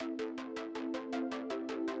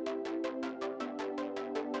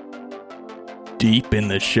Deep in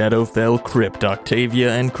the Shadowfell crypt,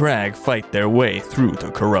 Octavia and Crag fight their way through the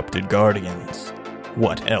corrupted Guardians.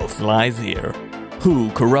 What else lies here? Who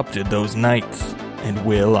corrupted those knights? And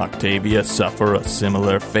will Octavia suffer a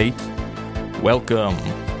similar fate? Welcome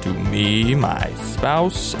to Me, My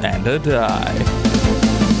Spouse, and a Die.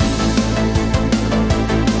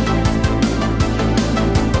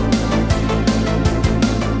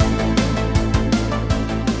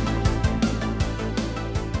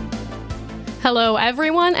 Hello,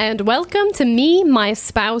 everyone, and welcome to Me, My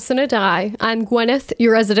Spouse, and a Die. I'm Gwyneth,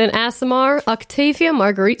 your resident Aasimar, Octavia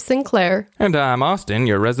Marguerite Sinclair. And I'm Austin,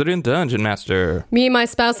 your resident Dungeon Master. Me, My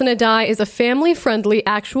Spouse, and a Die is a family-friendly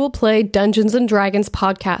actual play Dungeons & Dragons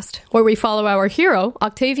podcast, where we follow our hero,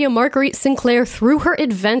 Octavia Marguerite Sinclair, through her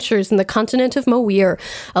adventures in the continent of Moir,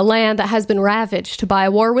 a land that has been ravaged by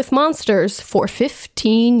a war with monsters for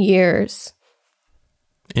 15 years.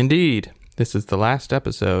 Indeed. This is the last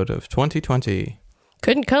episode of 2020.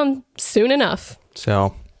 Couldn't come soon enough.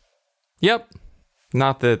 So, yep.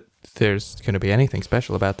 Not that there's going to be anything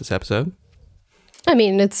special about this episode. I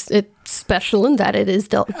mean, it's special in that it is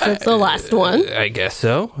the last one. I guess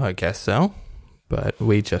so. But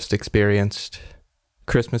we just experienced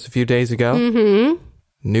Christmas a few days ago. Mm-hmm.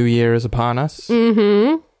 New Year is upon us.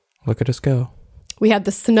 Mm-hmm. Look at us go. We had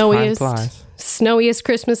the snowiest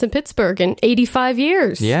Christmas in Pittsburgh in 85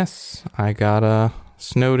 years. Yes, I got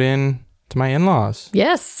snowed in to my in-laws.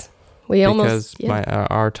 Yes, because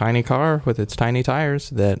our tiny car with its tiny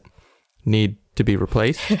tires that need to be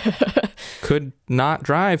replaced could not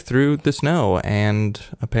drive through the snow, and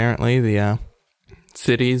apparently the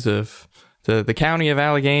cities of the county of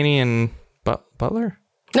Allegheny and Butler.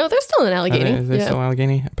 No, they're still in Allegheny. Are they still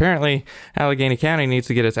Allegheny? Apparently, Allegheny County needs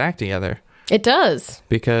to get its act together. It does.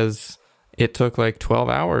 Because it took like 12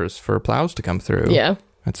 hours for plows to come through. Yeah.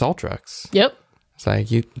 And salt trucks. Yep. It's like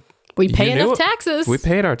we pay enough taxes. We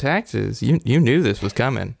paid our taxes. You knew this was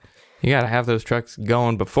coming. You got to have those trucks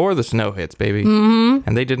going before the snow hits, baby. Mm-hmm.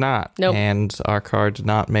 And they did not. Nope. And our car did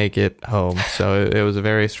not make it home. So it was a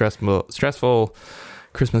very stressful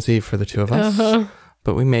Christmas Eve for the two of us. Uh-huh.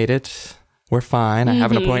 But we made it. We're fine. I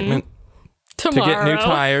have an appointment tomorrow to get new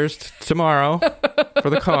tires tomorrow for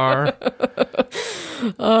the car.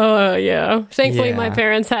 Oh, yeah. Thankfully, my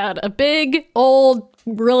parents had a big, old,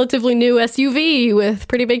 relatively new SUV with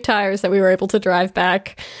pretty big tires that we were able to drive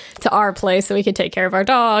back to our place so we could take care of our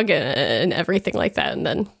dog and everything like that. And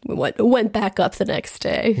then we went back up the next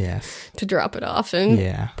day to drop it off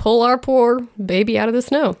and pull our poor baby out of the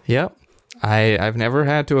snow. Yep. I've never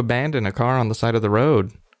had to abandon a car on the side of the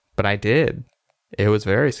road, but I did. It was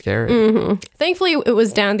very scary. Mm-hmm. Thankfully, it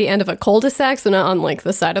was down the end of a cul-de-sac, so not on like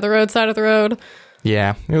the side of the road.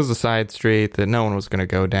 Yeah, it was a side street that no one was going to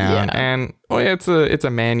go down. Yeah. And it's a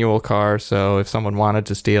manual car, so if someone wanted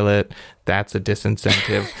to steal it, that's a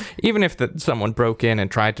disincentive. Even if someone broke in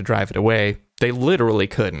and tried to drive it away, they literally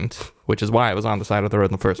couldn't, which is why it was on the side of the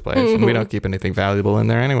road in the first place. Mm-hmm. And we don't keep anything valuable in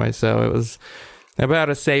there anyway, so it was about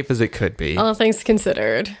as safe as it could be. All things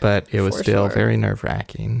considered. But it was still very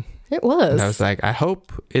nerve-wracking. It was. And I was like, I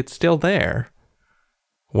hope it's still there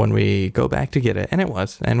when we go back to get it. And it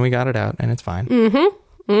was. And we got it out, and it's fine.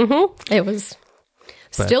 Mm-hmm. Mm-hmm. It was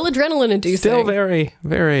still adrenaline-inducing. Still very,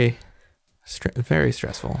 very, very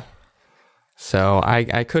stressful. So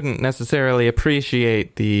I couldn't necessarily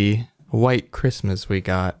appreciate the white Christmas we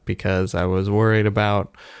got because I was worried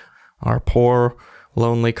about our poor,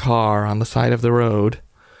 lonely car on the side of the road.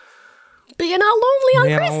 Being all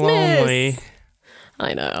lonely on Christmas. Lonely.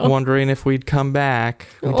 I know. Wondering if we'd come back.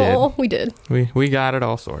 We did. We got it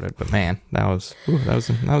all sorted, but man, that was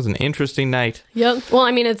an interesting night. Yep. Well, I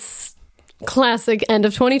mean, it's classic end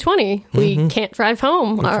of 2020. We can't drive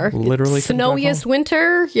home. Our literally snowiest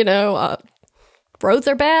winter. Roads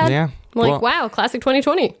are bad. Yeah. Wow, classic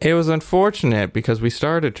 2020. It was unfortunate because we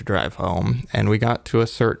started to drive home and we got to a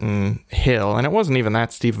certain hill, and it wasn't even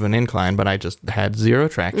that steep of an incline, but I just had zero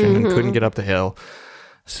traction and couldn't get up the hill.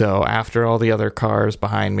 So after all the other cars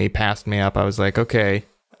behind me passed me up, I was like, okay,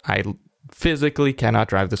 I physically cannot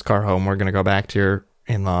drive this car home. We're going to go back to your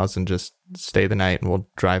in-laws and just stay the night, and we'll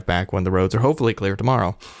drive back when the roads are hopefully clear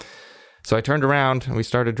tomorrow. So I turned around and we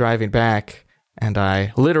started driving back, and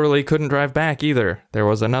I literally couldn't drive back either. There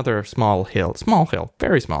was another small hill,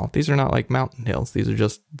 very small. These are not like mountain hills. These are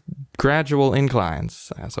just gradual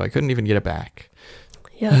inclines. So I couldn't even get it back.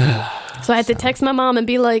 Yeah. So I had to text my mom and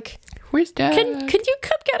be like, "Where's Dad? Could you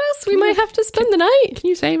come get us? We might have to spend the night. Can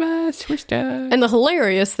you save us? Where's Dad?" And the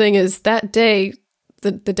hilarious thing is that day,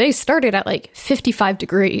 the day started at like 55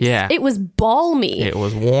 degrees. Yeah. It was balmy. It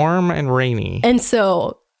was warm and rainy. And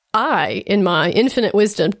so I, in my infinite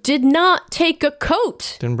wisdom, did not take a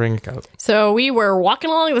coat. Didn't bring a coat. So we were walking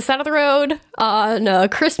along the side of the road on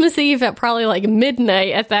Christmas Eve at probably like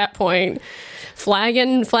midnight at that point,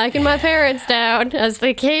 flagging my parents down as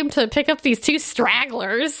they came to pick up these two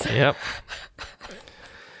stragglers. Yep.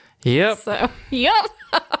 So, yep.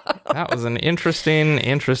 That was an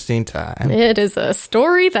interesting time. It is a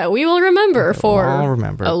story that we will remember for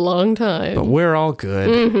a long time. But we're all good.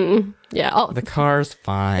 Mm-hmm. Yeah. The car's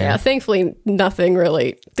fine. Yeah, thankfully, nothing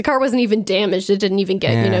really. The car wasn't even damaged. It didn't even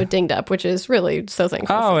get, dinged up, which is really so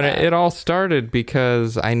thankful. Oh, and it all started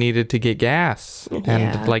because I needed to get gas. Yeah.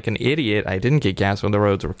 And like an idiot, I didn't get gas when the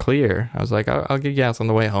roads were clear. I was like, I'll get gas on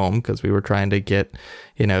the way home because we were trying to get,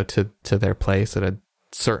 to their place at a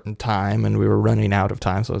certain time and we were running out of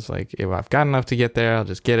time. So it's like, if I've got enough to get there, I'll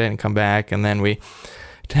just get it and come back. And then we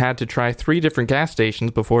had to try 3 different gas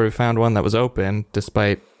stations before we found one that was open,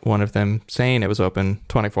 despite one of them saying it was open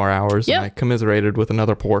 24 hours. Yep. And I commiserated with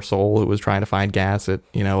another poor soul who was trying to find gas at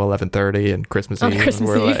 11:30 and Christmas Eve. Christmas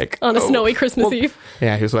and we're Eve. like, on a snowy Christmas Eve.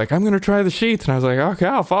 Yeah, he was like, I'm going to try the Sheetz. And I was like, okay,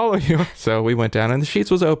 I'll follow you. So we went down and the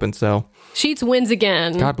Sheetz was open. So Sheetz wins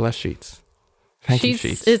again. God bless Sheetz. Thank you,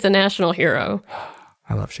 Sheetz. Sheetz is a national hero.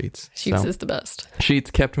 I love Sheetz. Sheetz is the best.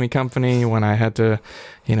 Sheetz kept me company when I had to,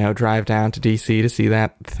 drive down to DC to see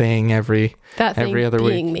that thing every other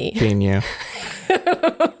being week. Me. Being you.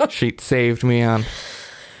 Sheetz saved me on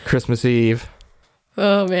Christmas Eve.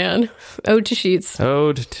 Oh, man. Ode to Sheetz.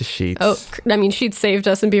 Ode to Sheetz. Oh, I mean, Sheetz saved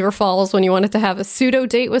us in Beaver Falls when you wanted to have a pseudo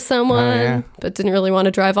date with someone, but didn't really want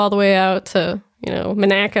to drive all the way out to,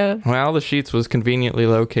 Monaca. Well, the Sheetz was conveniently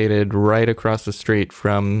located right across the street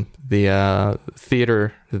from the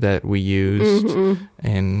theater that we used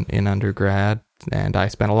in undergrad. And I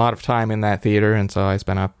spent a lot of time in that theater, and so I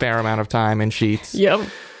spent a fair amount of time in Sheetz. Yep.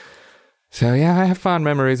 So, yeah, I have fond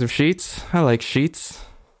memories of Sheetz. I like Sheetz.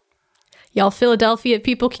 Y'all Philadelphia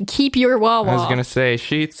people can keep your Wawa. I was going to say,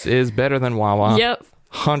 Sheetz is better than Wawa. Yep.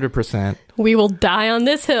 100%. We will die on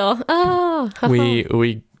this hill. Oh.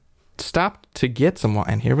 We stopped to get some,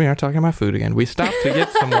 and here we are talking about food again. We stopped to get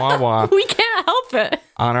some Wawa. We can't help it.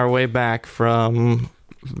 On our way back from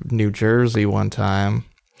New Jersey one time.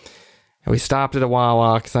 And we stopped at a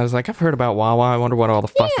Wawa because I was like, I've heard about Wawa. I wonder what all the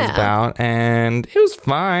fuss is about. And it was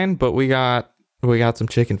fine, but we got some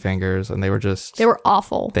chicken fingers, and they were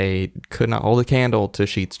awful. They could not hold a candle to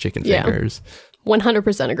Sheetz chicken fingers.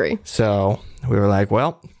 100% agree. So we were like,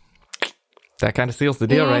 well, that kind of seals the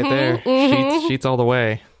deal right there. Sheetz all the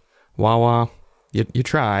way. Wawa, you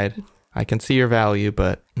tried. I can see your value,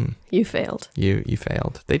 but you failed. You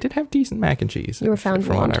failed. They did have decent mac and cheese. You were found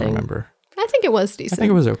from wanting. what I remember. I think it was decent. I think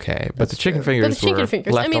it was okay, but the chicken fingers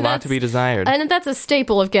left a lot to be desired. And that's a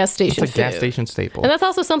staple of gas station food. It's a gas station staple. And that's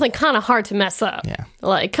also something kind of hard to mess up. Yeah.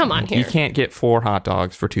 Like, come on here. You can't get 4 hot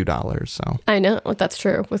dogs for $2, so. I know, that's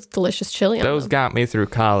true, with delicious chili on Those them. got me through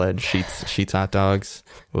college, Sheetz hot dogs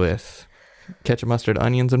with ketchup, mustard,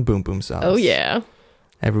 onions, and boom boom sauce. Oh, yeah.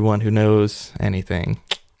 Everyone who knows anything,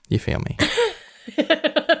 you feel me.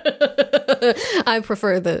 I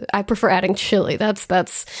prefer adding chili. That's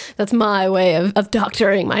my way of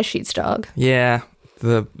doctoring my Sheetz dog. Yeah,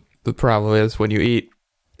 the problem is when you eat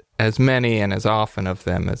as many and as often of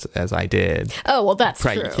them as I did. Oh, well, that's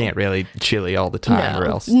true. You can't really chili all the time, or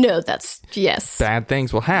else. No, yes. Bad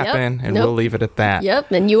things will happen, and we'll leave it at that.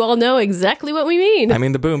 Yep, and you all know exactly what we mean. I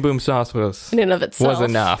mean, the boom boom sauce was in and of itself was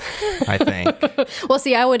enough, I think. Well,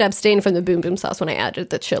 see, I would abstain from the boom boom sauce when I added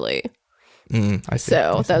the chili. I see.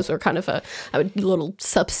 So those were kind of a little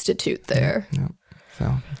substitute there. Yeah.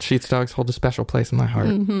 So Sheetz dogs hold a special place in my heart.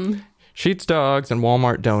 Sheetz dogs and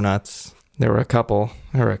Walmart donuts. There were a couple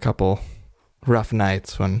rough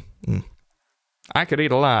nights when I could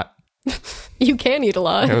eat a lot. You can eat a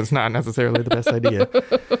lot. It was not necessarily the best idea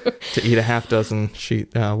to eat a half dozen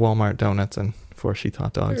Walmart donuts and 4 Sheetz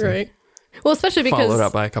hot dogs. Right. Well, especially because followed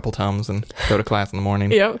up by a couple Tums and go to class in the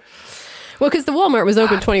morning. Yep. Well, because the Walmart was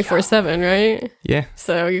open 24/7, right? Yeah.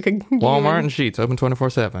 So you could Walmart and Sheetz open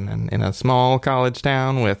 24/7, and in a small college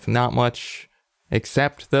town with not much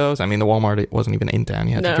except those. I mean, the Walmart wasn't even in town.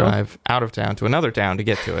 You had to drive out of town to another town to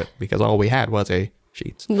get to it because all we had was a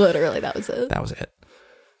Sheetz. Literally, that was it. That was it.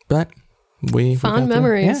 But we fond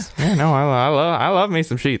memories. Yeah. No, I love me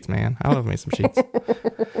some Sheetz, man. I love me some Sheetz.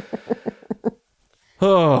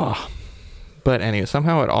 Oh. But anyway,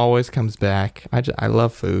 somehow it always comes back. I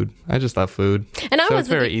love food. I just love food. And so it's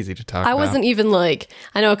very easy to talk about. I wasn't even like,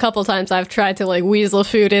 I know a couple times I've tried to like weasel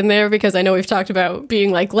food in there because I know we've talked about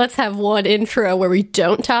being like, let's have one intro where we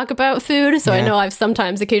don't talk about food. So I know I've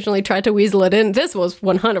sometimes occasionally tried to weasel it in. This was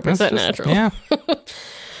 100% natural. Yeah.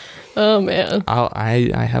 Oh, man.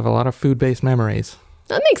 I have a lot of food-based memories.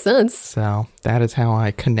 That makes sense. So that is how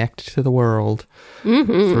I connect to the world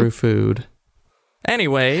through food.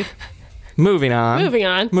 Anyway, moving on.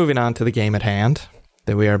 Moving on to the game at hand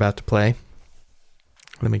that we are about to play.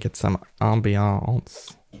 Let me get some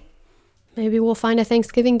ambiance. Maybe we'll find a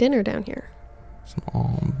Thanksgiving dinner down here. Some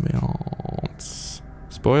ambiance.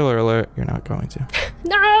 Spoiler alert, you're not going to.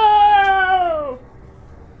 No!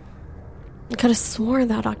 I could have sworn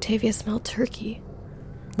that Octavia smelled turkey.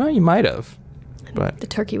 Well, you might have. But the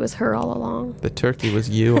turkey was her all along. The turkey was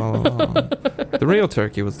you all along. The real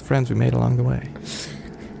turkey was the friends we made along the way.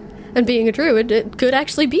 And being a druid, it could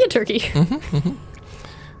actually be a turkey.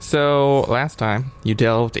 So, last time, you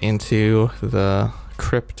delved into the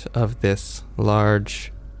crypt of this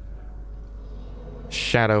large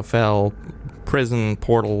Shadowfell prison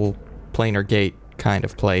portal planar gate kind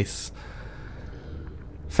of place.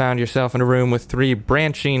 Found yourself in a room with 3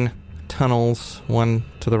 branching tunnels, one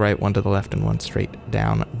to the right, one to the left, and one straight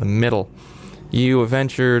down the middle. You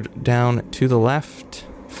ventured down to the left,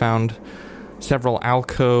 found several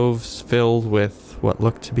alcoves filled with what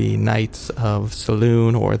looked to be knights of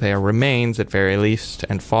Saloon, or their remains at very least,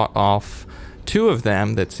 and fought off 2 of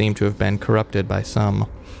them that seemed to have been corrupted by some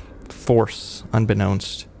force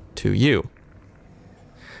unbeknownst to you.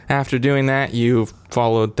 After doing that, you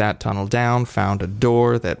followed that tunnel down, found a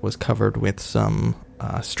door that was covered with some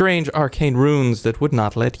strange arcane runes that would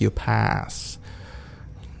not let you pass.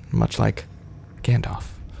 Much like Gandalf.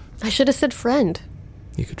 I should have said friend.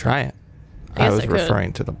 You could try it. I was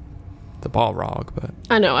referring to the Balrog, but...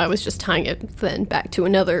 I know, I was just tying it then back to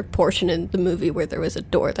another portion in the movie where there was a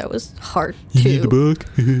door that was hard to... The book?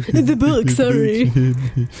 The book, sorry.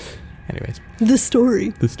 Anyways. The story.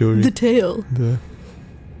 The tale.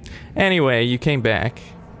 Anyway, you came back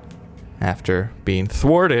after being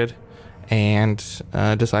thwarted and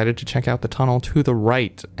decided to check out the tunnel to the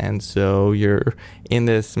right. And so you're in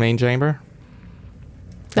this main chamber.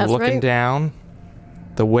 That's looking right. down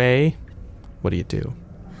the way. What do you do?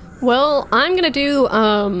 Well, I'm going to do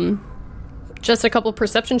just a couple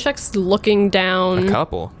perception checks looking down. A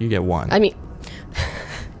couple? You get one. I mean,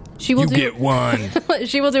 get one.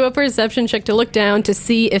 She will do a perception check to look down to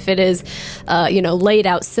see if it is, laid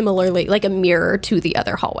out similarly, like a mirror to the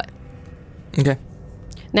other hallway. Okay.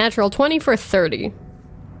 Natural 20 for 30.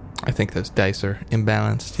 I think those dice are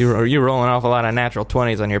imbalanced. You're rolling off a lot of natural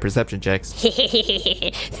 20s on your perception checks.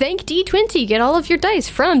 Thank D20. Get all of your dice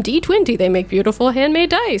from D20. They make beautiful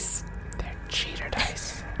handmade dice. They're cheater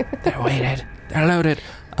dice. They're weighted. They're loaded.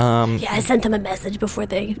 Yeah, I sent them a message before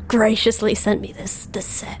they graciously sent me this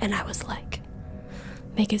set, and I was like,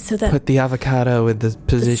 make it so that... Put the avocado in the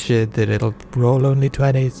position that it'll roll only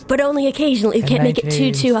 20s. But only occasionally. You can't make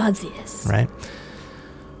it too obvious. Right.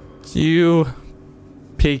 So you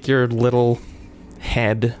peek your little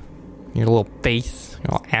head, your little face,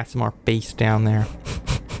 your little ASMR face down there.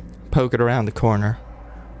 Poke it around the corner.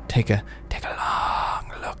 Take a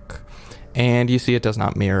long look. And you see it does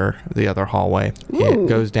not mirror the other hallway. Ooh. It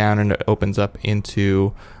goes down and it opens up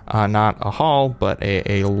into not a hall, but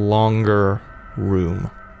a longer room.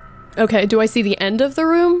 Okay, do I see the end of the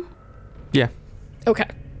room? Yeah. Okay.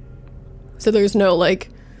 So there's no,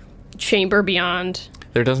 chamber beyond...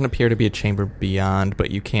 There doesn't appear to be a chamber beyond,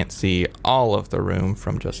 but you can't see all of the room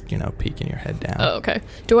from just, peeking your head down. Oh, okay.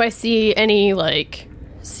 Do I see any,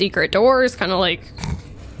 secret doors? Kind of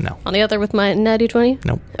No. On the other with my natty 20?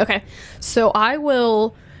 Nope. Okay. So I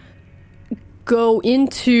will go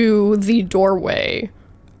into the doorway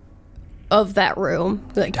of that room.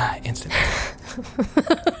 Die instantly.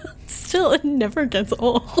 Still, it never gets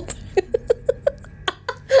old.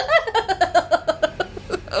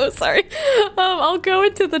 Oh, sorry. I'll go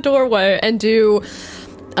into the doorway and do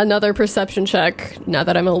another perception check now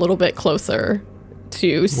that I'm a little bit closer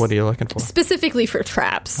to... What are you looking for? Specifically for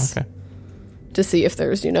traps. Okay. To see if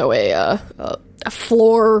there's, a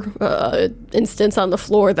floor instance on the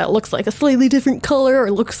floor that looks like a slightly different color or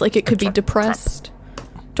looks like it could be depressed.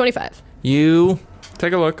 25. You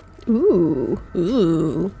take a look.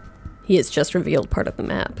 Ooh. He has just revealed part of the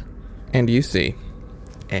map. And you see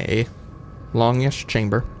a longish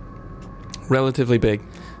chamber, relatively big.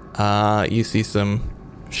 You see some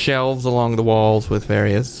shelves along the walls with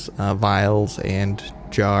various vials and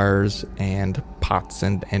jars and pots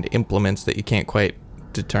and implements that you can't quite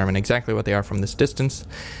determine exactly what they are from this distance.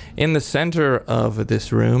 In the center of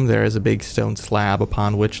this room, there is a big stone slab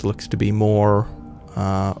upon which looks to be more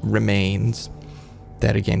remains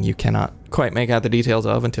that, again, you cannot quite make out the details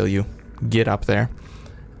of until you get up there.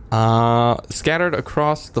 Scattered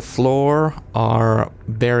across the floor are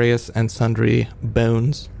various and sundry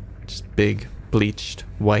bones, just big, bleached,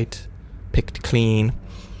 white, picked clean.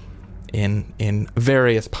 in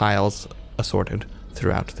various piles assorted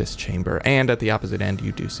throughout this chamber. And at the opposite end,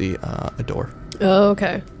 you do see a door. Oh,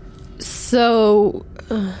 okay. So,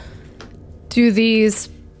 do these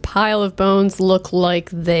pile of bones look like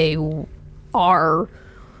they are,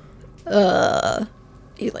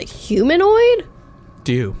 like humanoid?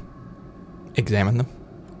 Do you examine them?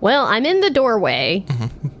 Well, I'm in the doorway.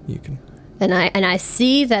 Mm-hmm. You can. And I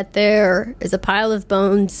see that there is a pile of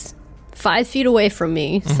bones 5 feet away from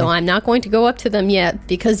me, so I'm not going to go up to them yet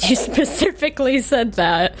because you specifically said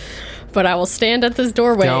that. But I will stand at this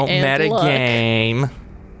doorway and look. Metagame.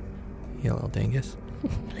 You little dingus.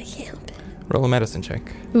 I can't help it. Roll a medicine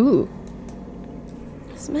check. Ooh.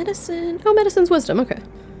 It's medicine. Oh, medicine's wisdom. Okay.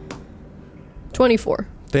 24.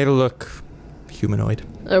 They look humanoid.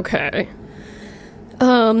 Okay.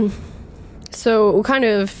 So kind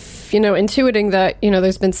of, intuiting that,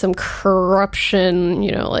 there's been some corruption,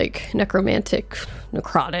 like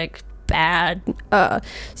necrotic, bad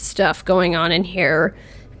stuff going on in here.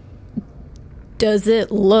 Does it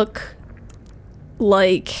look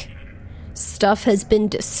like stuff has been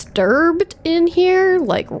disturbed in here,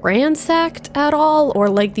 like ransacked at all, or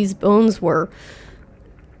like these bones were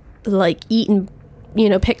like eaten,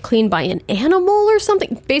 picked clean by an animal or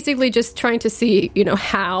something? Basically just trying to see,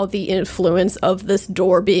 how the influence of this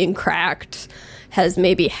door being cracked has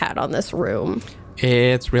maybe had on this room.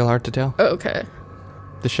 It's real hard to tell. Okay.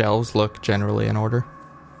 The shelves look generally in order.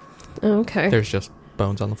 Okay. There's just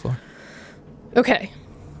bones on the floor. Okay.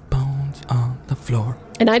 Bones on the floor.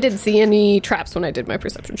 And I didn't see any traps when I did my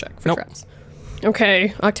perception check for traps.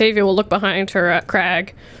 Okay. Octavia will look behind her at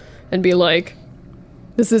Crag and be like,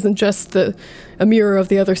 this isn't just a mirror of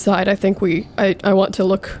the other side. I think I want to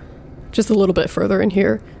look just a little bit further in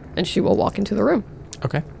here. And she will walk into the room.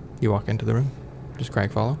 Okay. You walk into the room. Does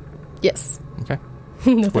Crag follow? Yes. Okay.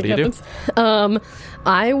 What do you do?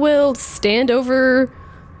 I will stand over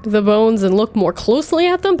the bones and look more closely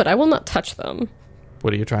at them, but I will not touch them.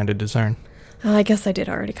 What are you trying to discern? I guess I did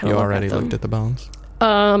already kind of look at them. You already looked at the bones?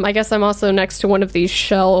 I guess I'm also next to one of these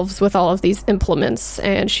shelves with all of these implements,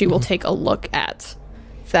 and she will take a look at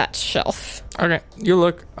that shelf. Okay. You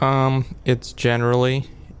look, it's generally,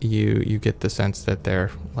 you get the sense that they're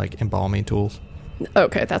like embalming tools.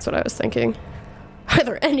 Okay, that's what I was thinking. Are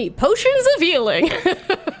there any potions of healing?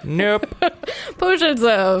 Nope. Potions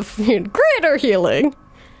of greater healing?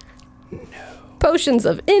 No. Potions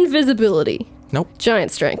of invisibility? Nope.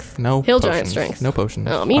 Giant strength? No Hill potions. giant strength? No potions.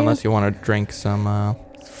 Oh, man. Unless you want to drink some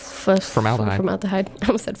formaldehyde. Formaldehyde. I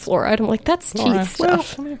almost said fluoride. I'm like, that's cheap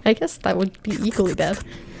stuff. Well, I guess that would be equally bad.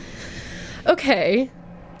 Okay.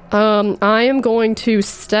 I am going to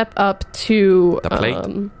step up to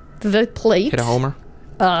the plate. Hit a Homer.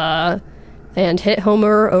 And hit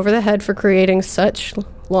Homer over the head for creating such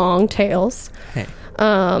long tails. Hey.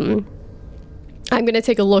 I'm going to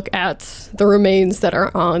take a look at the remains that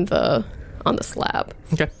are on the slab.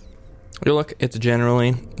 Okay. You look, it's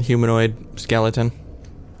generally humanoid skeleton.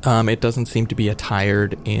 It doesn't seem to be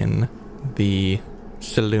attired in the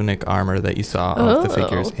Selûnic armor that you saw of the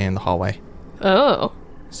figures in the hallway. Oh.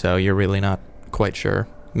 So you're really not quite sure.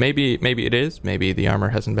 Maybe it is. Maybe the armor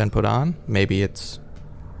hasn't been put on. Maybe it's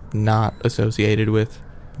not associated with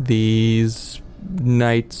these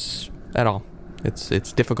knights at all.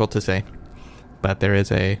 It's difficult to say. But there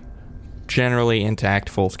is a generally intact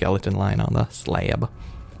full skeleton line on the slab.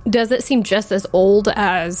 Does it seem just as old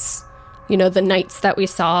as, the knights that we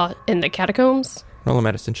saw in the catacombs? Roll a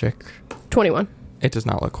medicine check. 21. It does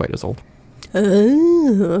not look quite as old.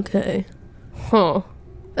 Oh, okay. Huh.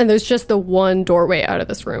 And there's just the one doorway out of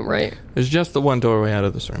this room, right? There's just the one doorway out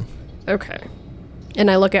of this room. Okay. And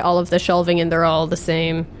I look at all of the shelving and they're all the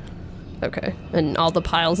same. Okay. And all the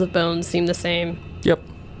piles of bones seem the same. Yep.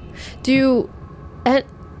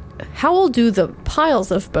 How old do the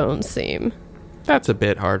piles of bones seem? That's a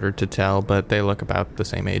bit harder to tell, but they look about the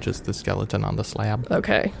same age as the skeleton on the slab.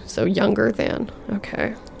 Okay. So younger than.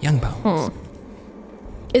 Okay. Young bones.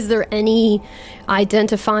 Is there any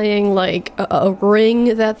identifying, like, a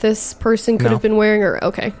ring that this person could have been wearing? Or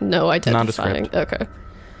okay, no identifying. Nondescript.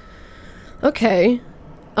 Okay.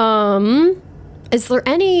 Is there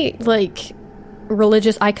any, like,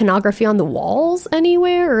 religious iconography on the walls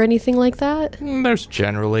anywhere or anything like that? There's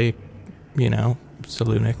generally,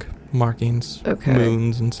 Selûnic markings,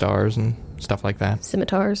 moons and stars and stuff like that.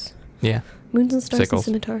 Scimitars. Yeah. Moons and stars Sickles.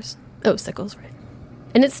 and scimitars. Oh, sickles, right.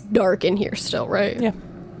 And it's dark in here still, right? Yeah.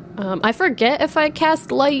 I forget if I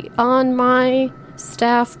cast light on my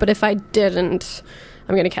staff, but if I didn't,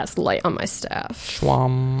 I'm going to cast light on my staff.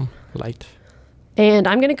 Schwam light. And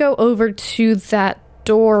I'm going to go over to that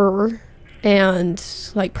door and,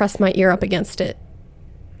 like, press my ear up against it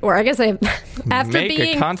Or I guess after Make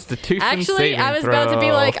being... a Constitution Actually, saving I was about to be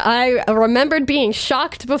throw. like, I remembered being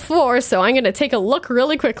shocked before, so I'm going to take a look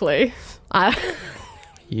really quickly.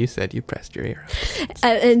 You said you pressed your ear.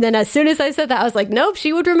 And then as soon as I said that, I was like, nope,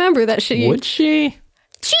 she would remember that she... Would she?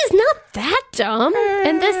 She's not that dumb.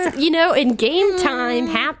 And this, in game time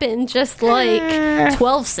happened just like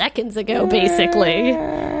 12 seconds ago, basically.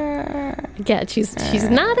 Yeah, she's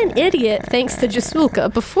not an idiot, thanks to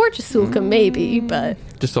Jasulka. Before Jasulka, maybe, but...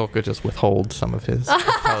 Jasulka just withholds some of his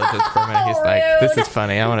intelligence for a minute. He's like, this is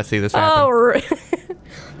funny. I want to see this happen. Oh,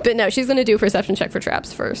 but no, she's going to do a perception check for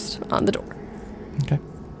traps first on the door. Okay.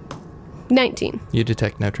 19. You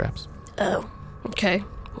detect no traps. Oh, okay.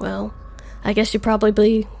 Well, I guess you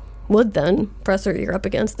probably would then press her ear up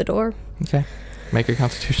against the door. Okay. Make a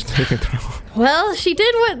Constitution saving throw. Well, she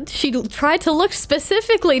did what she tried to look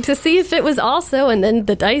specifically to see if it was also, and then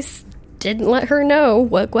the dice didn't let her know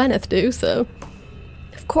what Gwyneth do, so...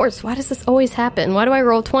 Of course, why does this always happen? Why do I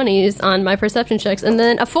roll 20s on my perception checks and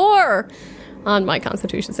then a 4 on my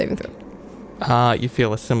Constitution saving throw? You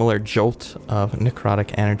feel a similar jolt of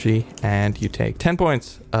necrotic energy, and you take 10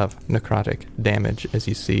 points of necrotic damage as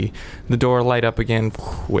you see the door light up again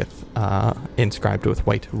with inscribed with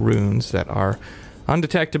white runes that are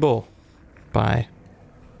undetectable by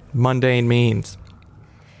mundane means.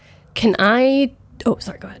 Can I... Oh,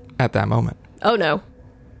 sorry, go ahead. At that moment, Oh, no.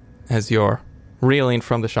 as you're reeling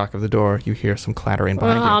from the shock of the door, you hear some clattering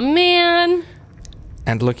behind Aw, you. man.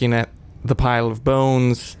 And looking at the pile of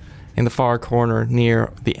bones in the far corner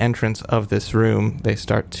near the entrance of this room, they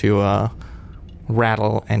start to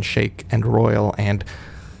rattle and shake and roil and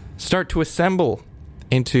start to assemble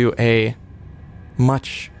into a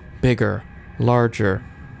much bigger, larger,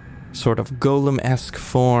 sort of golem-esque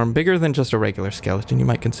form, bigger than just a regular skeleton. You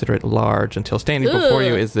might consider it large, until standing before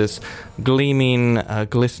you is this gleaming,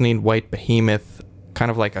 glistening white behemoth, kind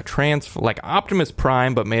of like like Optimus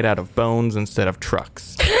Prime, but made out of bones instead of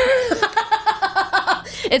trucks.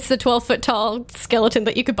 It's the 12-foot tall skeleton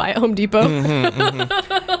that you could buy at Home Depot.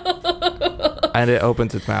 And it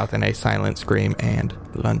opens its mouth in a silent scream and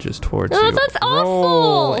lunges towards you. That's awful.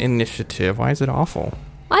 Roll initiative. Why is it awful?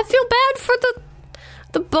 I feel bad for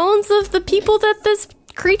the bones of the people that this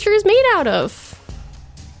creature is made out of.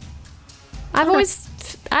 I've always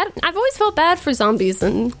felt bad for zombies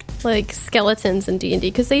and like skeletons in D&D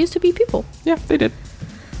because they used to be people. Yeah, they did.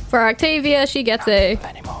 For Octavia, she gets a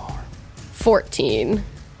Anymore. 14.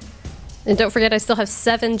 And don't forget, I still have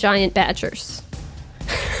 7 giant badgers.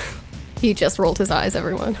 He just rolled his eyes,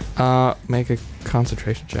 everyone. Make a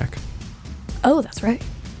concentration check. Oh, that's right.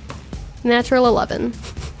 Natural 11.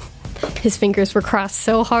 His fingers were crossed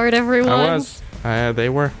so hard, everyone. I was. They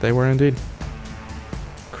were indeed.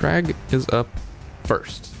 Crag is up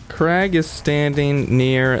first. Crag is standing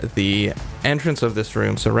near the entrance of this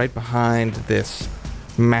room, so right behind this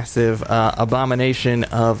massive abomination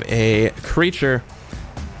of a creature.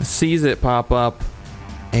 Sees it pop up,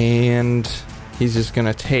 and he's just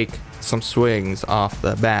gonna take some swings off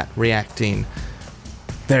the bat, reacting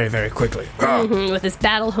very, very quickly. With his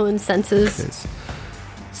battle honed senses. His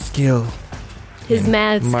skill. His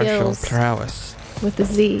mad martial skills. prowess. With the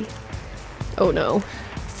Z. Oh no.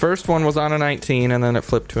 First one was on a 19, and then it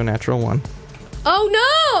flipped to a natural 1. Oh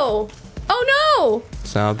no! Oh no!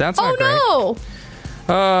 So that's not great. Oh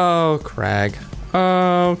no! Oh, Crag.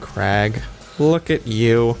 Oh, Crag. Look at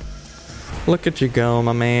you. Look at you go,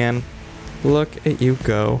 my man. Look at you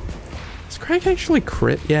go. Has Crag actually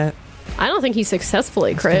crit yet? I don't think he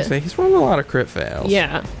successfully I was gonna crit. say, he's rolling a lot of crit fails.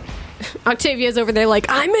 Yeah. Octavia's over there like,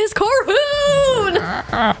 I miss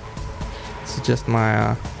Corhoon! This is just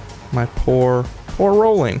my poor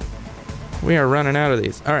rolling. We are running out of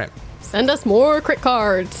these. All right. Send us more crit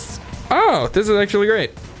cards. Oh, this is actually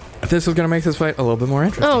great. This is going to make this fight a little bit more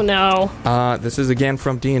interesting. Oh no. This is again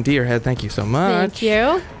from D&D Airhead. Thank you so much. Thank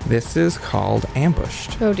you. This is called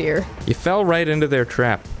Ambushed. Oh dear. You fell right into their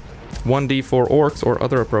trap. 1d4 orcs or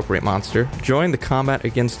other appropriate monster join the combat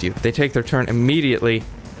against you. They take their turn immediately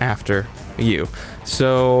after you.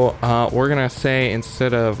 So we're going to say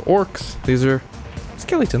instead of orcs, these are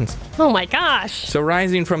skeletons. Oh my gosh. So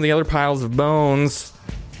rising from the other piles of bones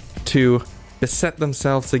to beset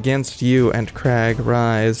themselves against you and Crag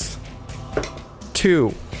rise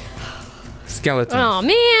 2 skeletons. Oh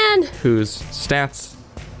man. Whose stats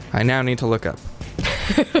I now need to look up.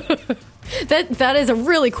 That is a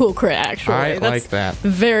really cool crit, actually. I That's like that.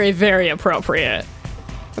 Very, very appropriate.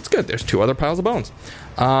 That's good. There's 2 other piles of bones.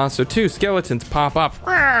 So 2 skeletons pop up,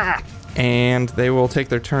 and they will take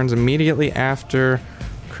their turns immediately after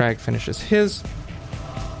Crag finishes his.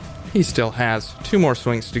 He still has 2 more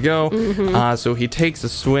swings to go. So he takes a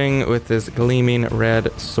swing with this gleaming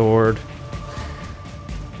red sword.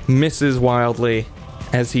 Misses wildly.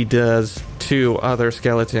 As he does, 2 other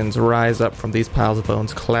skeletons rise up from these piles of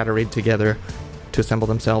bones, clattering together to assemble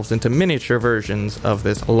themselves into miniature versions of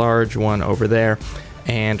this large one over there.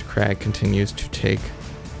 And Crag continues to take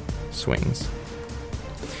swings.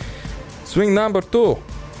 Swing number 2.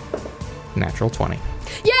 Natural 20.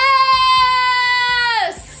 Yes!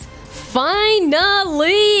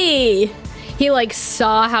 Finally! He, like,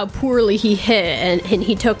 saw how poorly he hit, and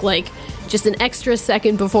he took, like, just an extra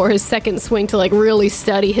second before his second swing to, like, really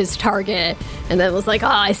study his target. And then was like,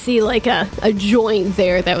 I see, like, a joint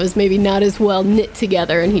there that was maybe not as well knit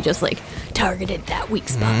together, and he just, like, targeted that weak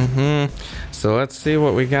spot. So let's see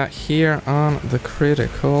what we got here on the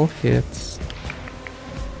critical hits.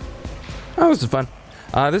 Oh, this is fun.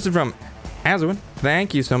 This is from Azwin.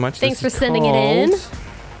 Thank you so much. Thanks for sending it in.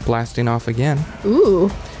 Blasting off again.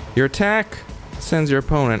 Ooh. Your attack sends your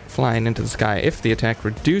opponent flying into the sky. If the attack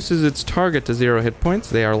reduces its target to 0 hit points,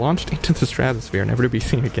 they are launched into the stratosphere, never to be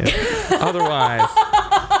seen again. Otherwise,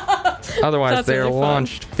 they are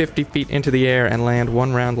launched 50 feet into the air and land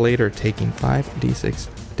 1 round later, taking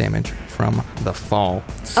 5d6 damage from the fall.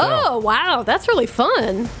 So, oh, wow. That's really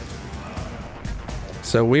fun.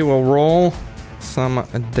 So we will roll some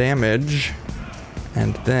damage,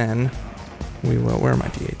 and then we will... Where are my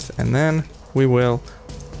d8s? And then we will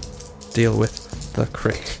deal with the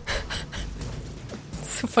crit.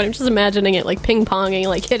 So funny. I'm just imagining it like ping-ponging,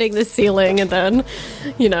 like hitting the ceiling and then,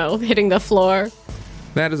 hitting the floor.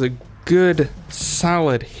 That is a good,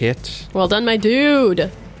 solid hit. Well done, my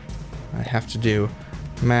dude. I have to do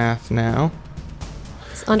math now.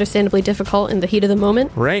 It's understandably difficult in the heat of the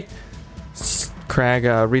moment. Right. Crag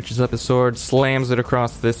reaches up his sword, slams it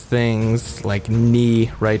across this thing's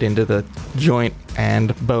knee right into the joint,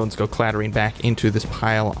 and bones go clattering back into this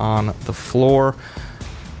pile on the floor.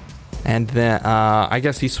 And then I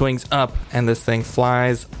guess he swings up, and this thing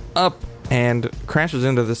flies up and crashes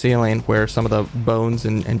into the ceiling where some of the bones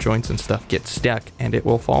and joints and stuff get stuck, and it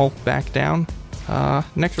will fall back down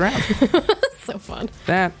next round. So fun.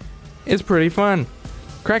 That is pretty fun.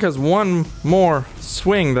 Crag has 1 more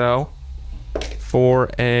swing, though, for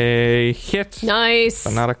a hit. Nice.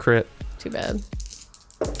 But not a crit. Too bad.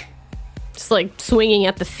 Just swinging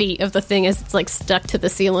at the feet of the thing as it's stuck to the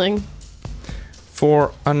ceiling.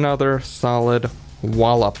 For another solid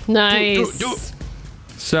wallop. Nice. Do it.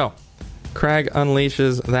 So, Crag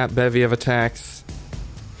unleashes that bevy of attacks.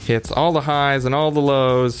 Hits all the highs and all the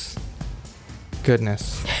lows.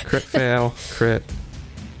 Goodness. Crit fail, crit,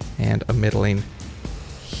 and a middling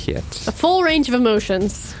hit. A full range of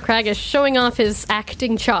emotions. Crag is showing off his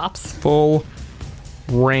acting chops. Full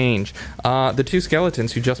range. The 2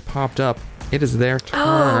 skeletons who just popped up, it is their turn.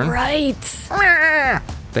 Oh, right.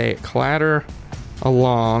 They clatter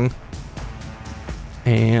along,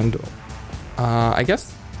 and I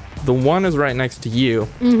guess the one is right next to you.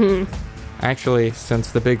 Mm-hmm. Actually,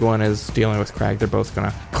 since the big one is dealing with Crag, they're both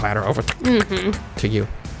gonna clatter over to you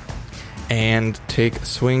and take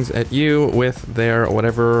swings at you with their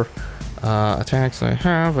whatever attacks I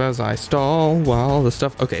have as I stall while the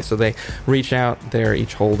stuff... Okay, so they reach out. They're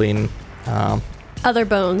each holding... other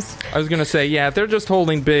bones. I was going to say, yeah, they're just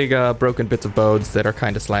holding big broken bits of bones that are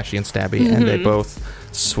kind of slashy and stabby, and they both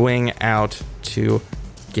swing out to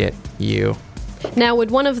get you. Now, would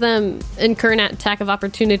one of them incur an attack of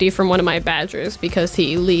opportunity from one of my badgers because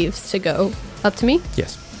he leaves to go up to me?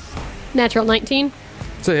 Yes. Natural 19.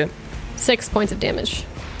 That's a hit. 6 points of damage.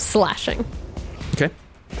 Slashing. Okay.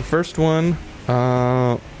 The first one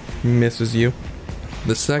misses you.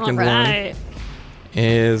 The second one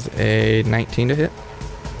is a 19 to hit.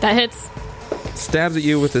 That hits. Stabs at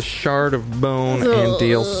you with a shard of bone and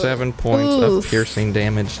deals 7 points of piercing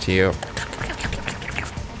damage to you.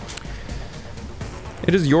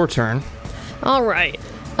 It is your turn. All right.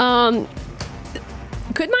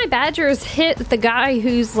 Could my badgers hit the guy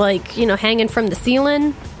who's hanging from the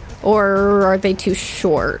ceiling, or are they too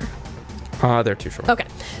short? They're too short. Okay.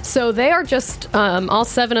 So they are just, all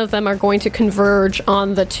 7 of them are going to converge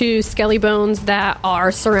on the 2 skelly bones that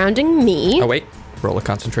are surrounding me. Oh, wait. Roll a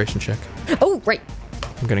concentration check. Oh, right.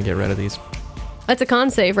 I'm going to get rid of these. That's a con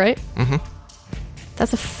save, right? Mm-hmm.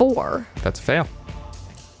 That's a 4. That's a fail.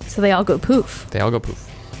 So they all go poof. They all go poof.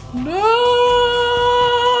 No!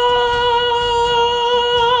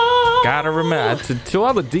 Gotta gotta remember to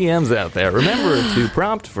all the DMs out there. Remember to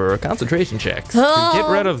prompt for concentration checks to get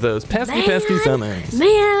rid of those pesky summons.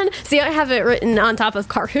 Man, see, I have it written on top of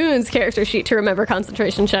Carhoon's character sheet to remember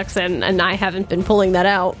concentration checks, and I haven't been pulling that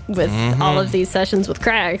out with all of these sessions with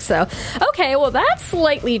Crag. So, okay, well that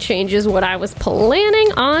slightly changes what I was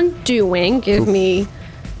planning on doing. Give me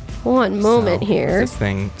one moment here. This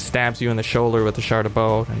thing stabs you in the shoulder with a shard of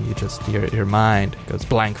bone, and you just your mind goes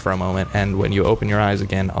blank for a moment, and when you open your eyes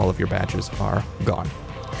again, all of your badges are gone.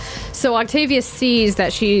 So Octavia sees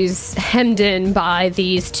that she's hemmed in by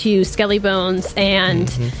these two skelly bones,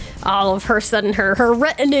 and all of her sudden her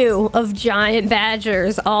retinue of giant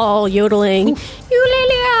badgers all yodeling,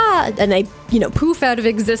 Eulalia! And they, poof out of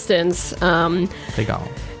existence. They gone.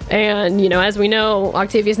 And, as we know,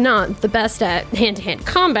 Octavia's not the best at hand-to-hand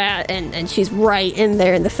combat, and she's right in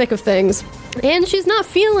there in the thick of things. And she's not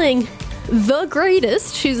feeling the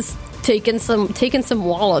greatest. She's taken some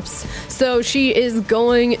wallops. So she is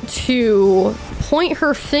going to point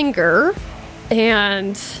her finger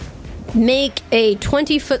and make a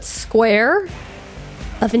 20-foot square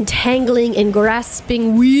of entangling and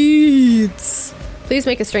grasping weeds. Please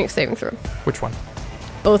make a strength saving throw. Which one?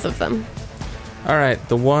 Both of them. All right,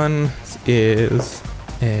 the one is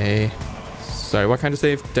a... Sorry, what kind of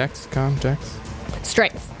save? Dex? Dex?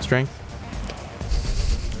 Strength.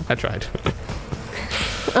 I tried.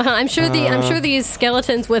 I'm sure these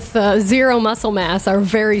skeletons with 0 muscle mass are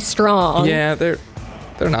very strong. Yeah, they're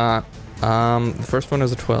not. The first one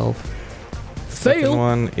is a 12. Second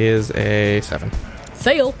one is a 7.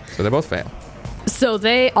 Fail. So they both fail. So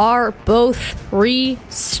they are both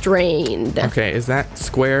restrained. Okay, is that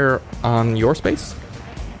square on your space?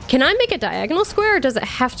 Can I make a diagonal square, or does it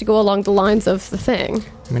have to go along the lines of the thing?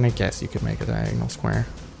 I mean, I guess you could make a diagonal square.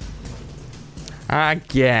 I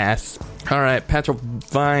guess. All right, patch of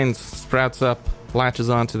vines sprouts up, latches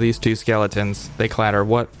onto these two skeletons. They clatter.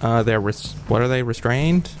 What are they?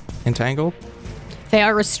 Restrained? Entangled? They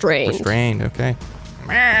are restrained. Restrained. Okay.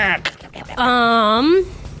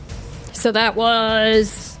 So that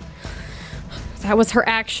was her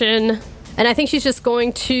action, and I think she's just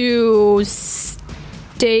going to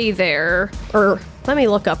stay there. Or let me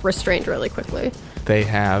look up restrained really quickly. They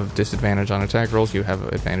have disadvantage on attack rolls. You have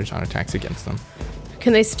advantage on attacks against them.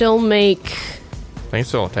 Can they still make? They can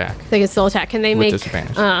still attack. They can still attack. Can they with make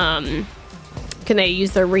disadvantage? Can they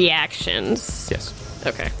use their reactions? Yes.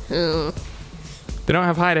 Okay. They don't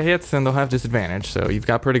have high to hits, and they'll have disadvantage. So you've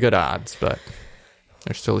got pretty good odds, but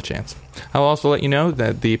there's still a chance. I'll also let you know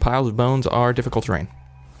that the piles of bones are difficult terrain.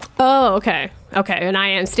 Oh, okay. Okay, and I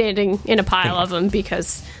am standing in a pile of them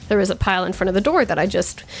because there is a pile in front of the door that I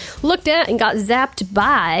just looked at and got zapped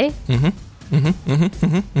by.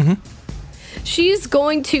 She's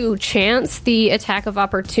going to chance the attack of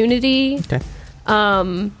opportunity. Okay.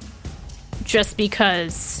 Just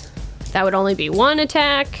because that would only be one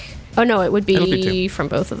attack. Oh, no, it would be from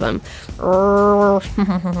both of them.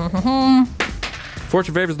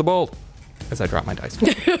 Fortune favors the bold. As I drop my dice.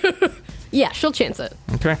 Yeah, she'll chance it.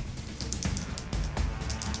 Okay.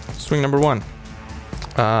 Swing number 1.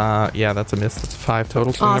 Yeah, that's a miss. That's a 5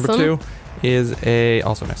 total. Swing Awesome. number 2 is a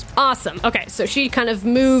also miss. Awesome. Okay, so she kind of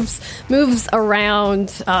moves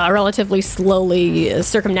around relatively slowly,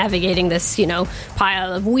 circumnavigating this,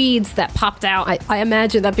 pile of weeds that popped out. I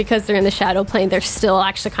imagine that because they're in the shadow plane, they're still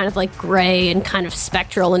actually kind of like gray and kind of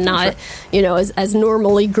spectral and not, as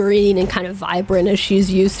normally green and kind of vibrant as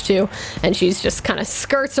she's used to. And she's just kind of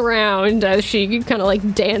skirts around as she kind of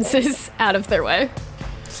like dances out of their way.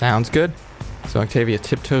 Sounds good. So Octavia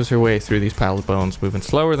tiptoes her way through these piles of bones, moving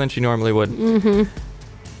slower than she normally would. End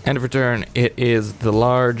of her turn. It is the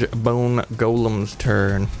large bone golem's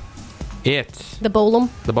turn. The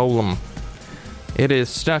golem. It is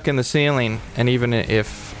stuck in the ceiling, and even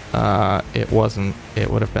if it wasn't, it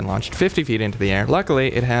would have been launched 50 feet into the air.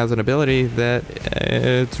 Luckily, it has an ability that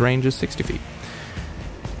its range is 60 feet.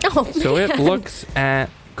 Oh, man. So it looks at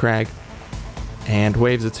Crag and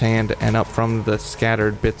waves its hand, and up from the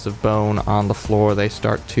scattered bits of bone on the floor, they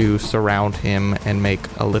start to surround him and make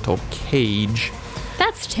a little cage.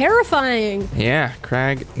 That's terrifying. Yeah,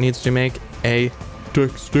 Crag needs to make a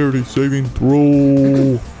dexterity saving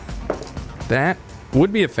throw. That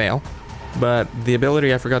would be a fail, but the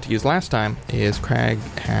ability I forgot to use last time is Crag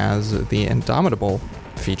has the Indomitable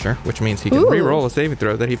feature, which means he can re-roll a saving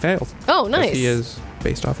throw that he fails. Oh, nice. He is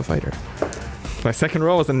based off a fighter. My second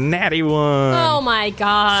roll was a natty 1. Oh my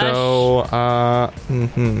gosh. So,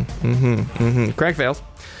 Crag fails.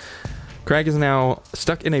 Crag is now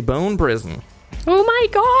stuck in a bone prison. Oh my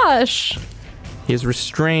gosh. He is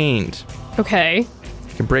restrained. Okay.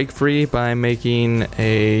 He can break free by making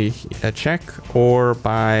a check or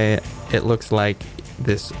by it looks like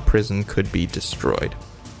this prison could be destroyed.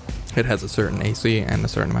 It has a certain AC and a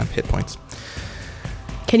certain amount of hit points.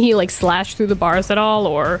 Can he, like, slash through the bars at all,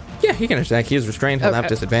 or? Yeah, he can attack. He is restrained. He'll have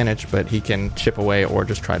disadvantage, but he can chip away or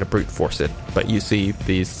just try to brute force it. But you see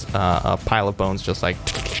these a pile of bones just, like,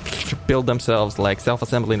 build themselves like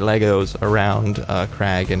self-assembling Legos around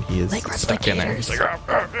Crag, and he is like stuck in there. He's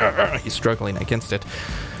like, he's struggling against it.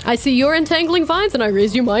 I see your entangling vines, and I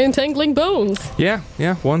raise you my entangling bones. Yeah,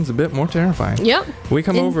 one's a bit more terrifying. Yep. We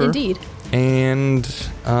come over. Indeed. And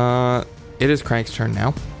it is Crag's turn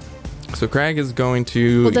now. So Crag is going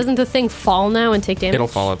to... Well, doesn't the thing fall now and take damage? It'll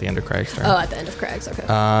fall at the end of Crag's turn. Oh, at the end of Crag's,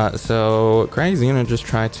 okay. So Crag's going to just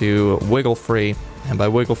try to wiggle free. And by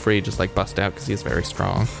wiggle free, just like bust out because he is very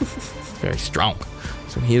strong. Very strong.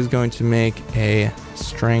 So he is going to make a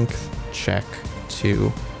strength check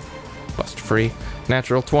to bust free.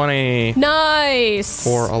 Natural 20. Nice.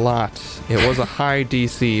 For a lot. It was a high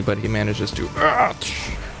DC, but he manages to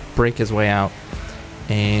break his way out.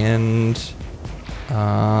 And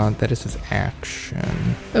that is his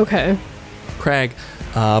action. Okay. Crag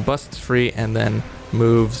busts free and then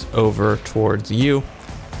moves over towards you.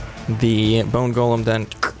 The bone golem then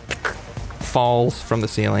falls from the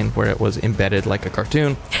ceiling where it was embedded like a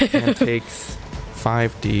cartoon and takes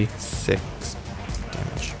 5d6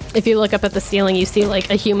 damage. If you look up at the ceiling, you see like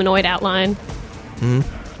a humanoid outline.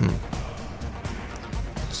 Mm-hmm.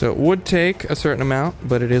 So it would take a certain amount,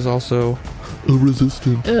 but it is also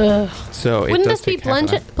resistant. So it wouldn't does this be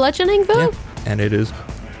take bludgeoning though? Yeah. And it is.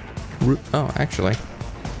 Actually,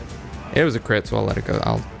 it was a crit, so I'll let it go.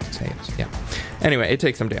 I'll say it. Yeah. Anyway, it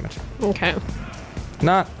takes some damage. Okay.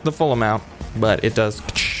 Not the full amount, but it does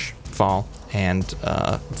fall and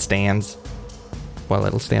stands. Well,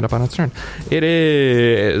 it'll stand up on its turn. It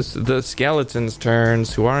is the skeleton's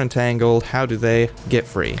turns who are entangled. How do they get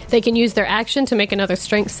free? They can use their action to make another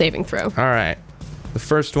strength saving throw. All right. The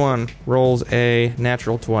first one rolls a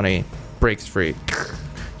natural 20, breaks free,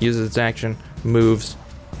 uses its action, moves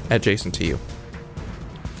adjacent to you.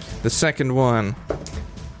 The second one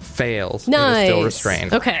fails. Nice. It is still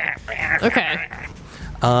restrained. Okay.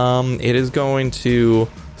 It is going to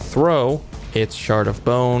throw its shard of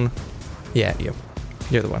bone at you.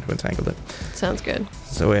 You're the one who entangled it. Sounds good.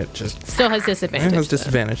 So it just... Still has disadvantage. It has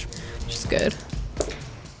disadvantage. Which is good.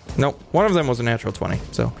 Nope. One of them was a natural 20,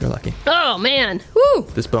 so you're lucky. Oh, man. Woo!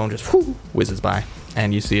 This bone just whizzes by,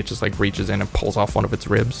 and you see it just like reaches in and pulls off one of its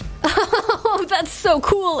ribs. Oh, that's so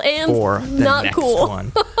cool and for the not next cool.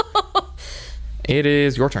 One. It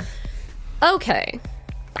is your turn. Okay.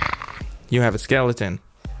 You have a skeleton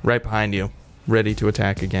right behind you, ready to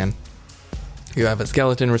attack again. You have a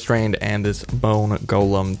skeleton restrained and this bone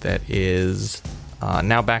golem that is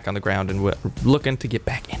now back on the ground and looking to get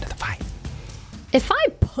back into the fight. If I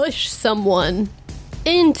push someone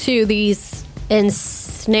into these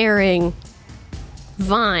ensnaring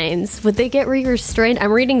vines, would they get restrained?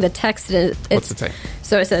 I'm reading the text. And What's it say?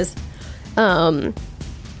 So it says,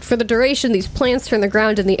 for the duration, these plants turn the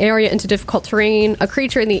ground in the area into difficult terrain. A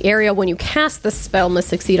creature in the area, when you cast the spell, must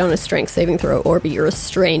succeed on a strength saving throw or be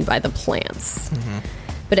restrained by the plants. Mm-hmm.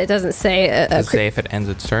 But it doesn't say... Does it say if it ends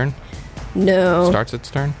its turn? No. Starts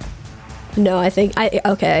its turn? No, I think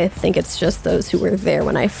it's just those who were there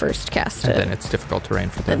when I first cast it. And then it's difficult terrain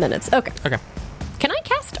for them. And then it's... Okay. Okay. Can I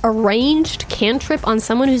cast a ranged cantrip on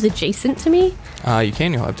someone who's adjacent to me? You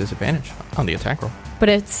can. You'll have disadvantage on the attack roll. But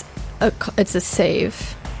it's a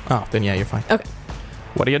save. Oh, then yeah, you're fine. Okay.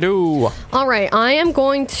 What do you do? All right, I am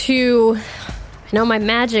going to... I know my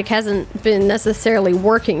magic hasn't been necessarily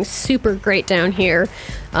working super great down here,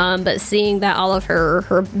 but seeing that all of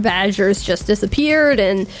her badgers just disappeared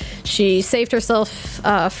and she saved herself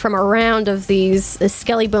from a round of these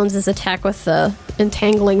Skelly Bones' attack with the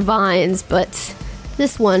entangling vines, but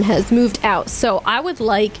this one has moved out. So I would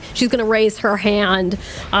like... She's going to raise her hand,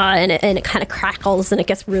 and it kind of crackles, and it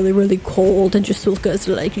gets really, really cold, and just goes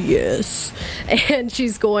like, yes. And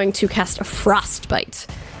she's going to cast a frostbite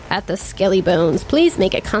at the Skelly Bones. Please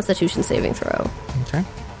make a Constitution saving throw. Okay.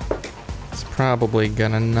 It's probably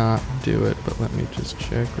gonna not do it, but let me just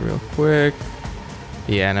check real quick.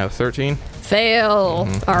 Yeah, no, 13. Fail.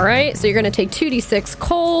 Mm-hmm. All right, so you're going to take 2d6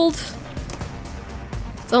 cold.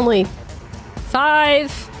 It's only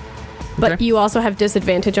 5, but okay. You also have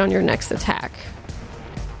disadvantage on your next attack.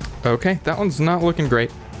 Okay, that one's not looking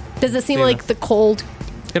great. Does it seem like the cold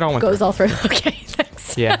it all went goes through. all through? Okay,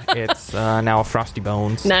 thanks. Yeah, it's now a Frosty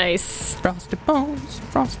Bones. Nice. Frosty Bones,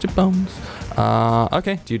 Frosty Bones.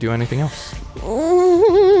 Okay, do you do anything else?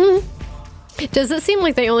 Does it seem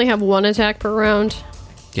like they only have one attack per round?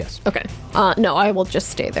 Yes. Okay. No, I will just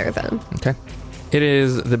stay there then. Okay. It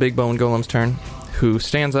is the big bone golem's turn, who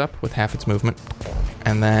stands up with half its movement,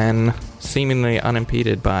 and then, seemingly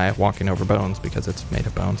unimpeded by walking over bones because it's made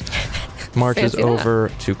of bones, marches over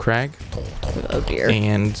to Crag. Oh dear.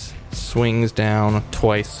 And swings down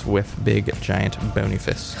twice with big, giant, bony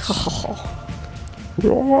fists.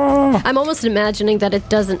 I'm almost imagining that it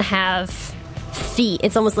doesn't have feet.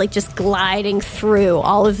 It's almost like just gliding through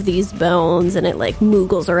all of these bones, and it like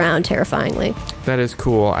moogles around terrifyingly. That is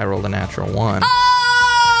cool. I rolled a natural 1. Oh!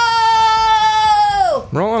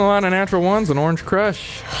 Rolling a lot of natural 1s and Orange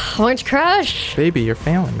Crush. Orange Crush. Baby, you're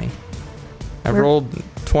failing me. I've rolled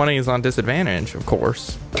 20s on disadvantage, of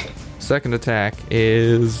course. Second attack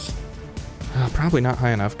is probably not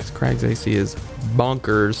high enough because Crag's AC is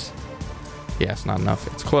bonkers. Yeah, it's not enough.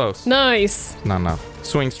 It's close. Nice. Not enough.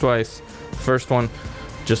 Swings twice. First one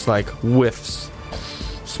just like whiffs,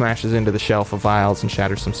 smashes into the shelf of vials and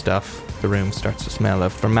shatters some stuff. The room starts to smell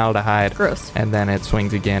of formaldehyde. Gross. And then it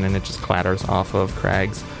swings again and it just clatters off of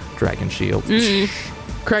Crag's dragon shield.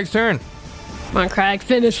 Crag's turn. Come on, Crag,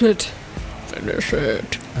 finish it. Finish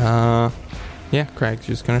it. Yeah, Crag's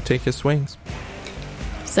just gonna take his swings.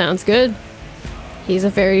 Sounds good. He's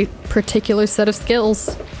a very particular set of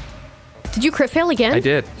skills. Did you crit fail again? I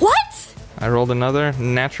did. What? I rolled another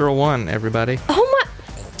natural 1, everybody. Oh my...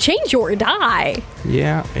 Change your die.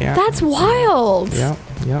 Yeah. That's wild. Yep.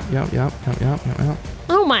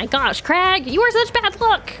 Oh my gosh, Crag, you are such bad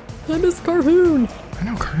luck. I miss Carhoon. I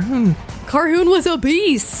know, Carhoon. Carhoon was a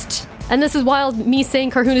beast. And this is wild, me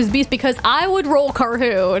saying Carhoon is a beast, because I would roll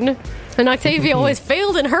Carhoon. And Octavia always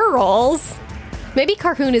failed in her rolls. Maybe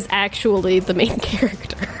Carhoon is actually the main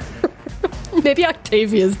character. Maybe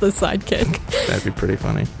Octavia's the sidekick. That'd be pretty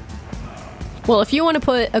funny. Well, if you want to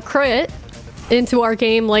put a crit into our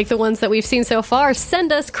game like the ones that we've seen so far,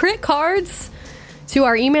 send us crit cards to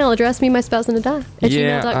our email address,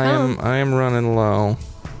 gmail.com. I am running low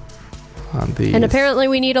on these. And apparently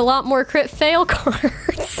we need a lot more crit fail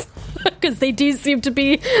cards. Because they do seem to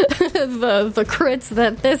be the crits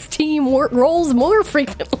that this team rolls more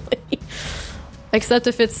frequently. Except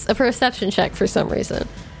if it's a perception check for some reason.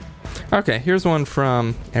 Okay, here's one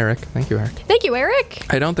from Eric. Thank you, Eric. Thank you, Eric.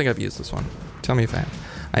 I don't think I've used this one. Tell me if I have.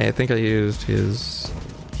 I think I used his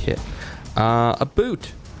hit. A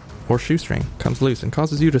boot or shoestring comes loose and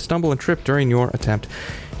causes you to stumble and trip during your attempt.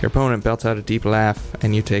 Your opponent belts out a deep laugh,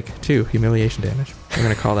 and you take 2 humiliation damage. We're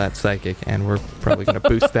going to call that psychic, and we're probably going to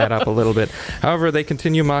boost that up a little bit. However, they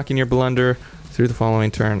continue mocking your blunder through the following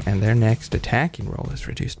turn, and their next attacking roll is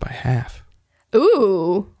reduced by half.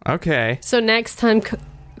 Ooh. Okay. So next time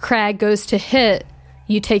Crag goes to hit,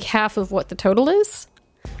 you take half of what the total is?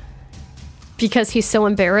 Because he's so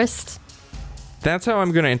embarrassed? That's how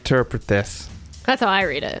I'm going to interpret this. That's how I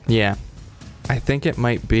read it. Yeah. I think it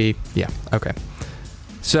might be... Yeah, okay.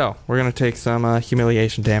 So, we're going to take some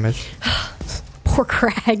humiliation damage. Poor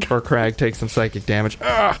Crag. Poor Crag takes some psychic damage.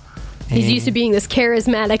 He's used to being this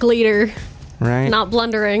charismatic leader. Right. Not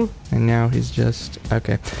blundering. And now he's just...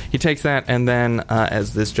 Okay. He takes that, and then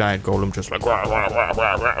as this giant golem just like... Rah, rah, rah,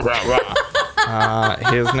 rah, rah, rah,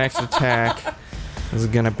 rah, his next attack is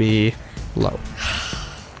going to be low.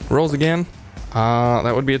 Rolls again.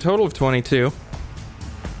 That would be a total of 22.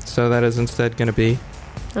 So that is instead going to be...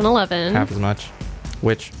 An 11. Half as much.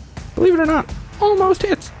 Which, believe it or not, almost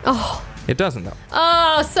hits. Oh. It doesn't, though.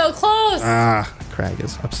 Oh, so close. Crag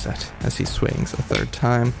is upset as he swings a third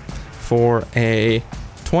time for a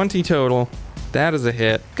 20 total. That is a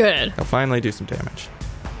hit. Good. He'll finally do some damage.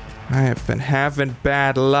 I have been having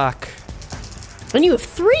bad luck. And you have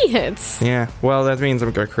 3 hits. Yeah, well, that means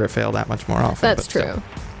I'm going to crit fail that much more often. That's true. Still.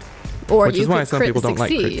 Or which you is why some people don't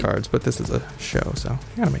succeed. like crit cards, but this is a show, so you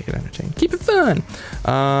gotta make it entertaining. Keep it fun.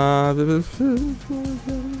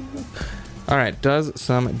 Alright, does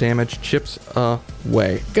some damage, chips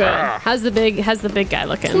away. Good. How's the big guy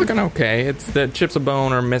looking? It's looking okay. It's the chips of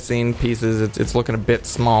bone are missing pieces. It's looking a bit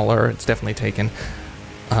smaller. It's definitely taken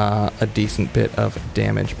a decent bit of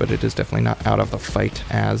damage, but it is definitely not out of the fight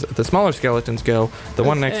as the smaller skeletons go. The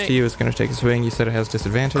one next to you is going to take a swing. You said it has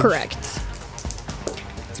disadvantage. Correct.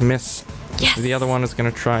 Miss. Yes. The other one is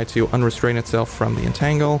going to try to unrestrain itself from the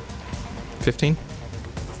entangle. 15.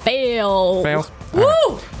 Fail. Fails. Woo!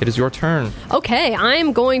 Right. It is your turn. Okay,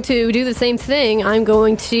 I'm going to do the same thing. I'm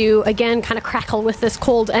going to, again, kind of crackle with this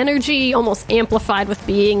cold energy, almost amplified with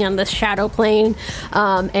being on the shadow plane.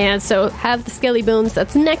 And so have the skelly bones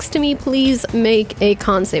that's next to me please make a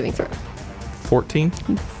con saving throw. 14.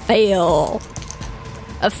 Fail.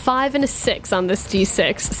 A 5 and a 6 on this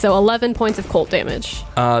d6, so 11 points of cold damage.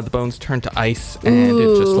 The bones turn to ice, and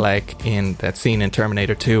it's just like in that scene in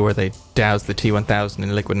Terminator 2 where they douse the T-1000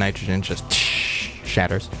 in liquid nitrogen, just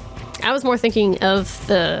shatters. I was more thinking of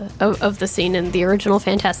the scene in the original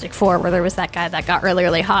Fantastic Four where there was that guy that got really,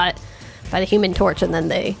 really hot by the Human Torch, and then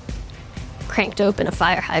they cranked open a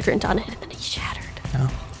fire hydrant on it, and then he shattered.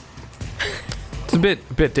 Oh. It's a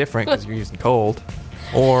bit different because you're using cold.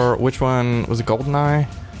 Or which one was it? GoldenEye,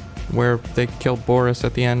 where they killed Boris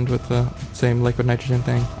at the end with the same liquid nitrogen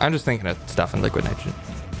thing. I'm just thinking of stuff in liquid nitrogen.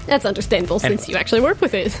 That's understandable since you actually work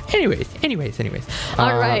with it. Anyways.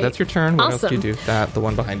 All right. That's your turn. What else do Awesome. you do? The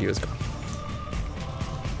one behind you is gone.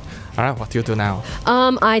 All right, what do you do now?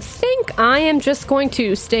 I think I am just going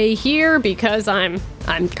to stay here because I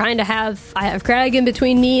have Crag in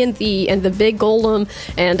between me and the big golem,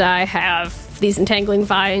 and I have these entangling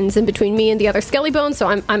vines in between me and the other skelly bones, so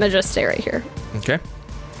I'm gonna just stay right here. Okay.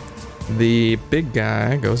 The big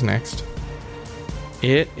guy goes next.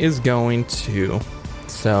 It is going to,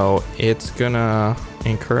 so it's gonna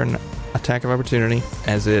incur an attack of opportunity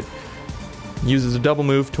as it uses a double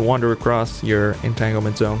move to wander across your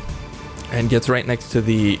entanglement zone and gets right next to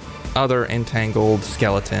the other entangled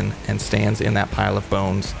skeleton and stands in that pile of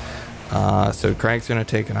bones. So Crag's going to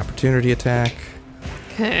take an opportunity attack.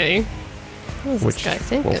 Okay. What is Which this guy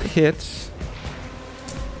thinking? will hit.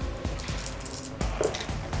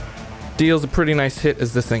 Deals a pretty nice hit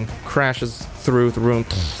as this thing crashes through the room,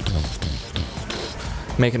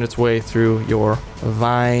 making its way through your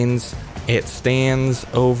vines. It stands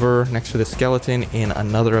over next to the skeleton in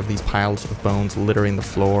another of these piles of bones littering the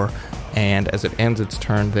floor, and as it ends its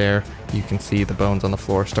turn there, you can see the bones on the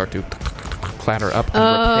floor start to clatter up and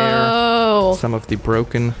repair some of the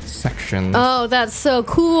broken sections Oh, that's so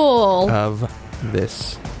cool. of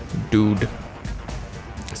this dude.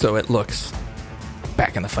 So it looks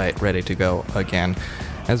back in the fight, ready to go again.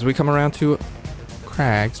 As we come around to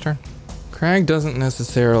Crag's turn. Crag doesn't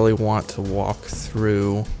necessarily want to walk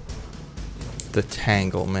through the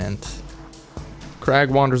tanglement.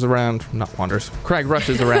 Crag rushes around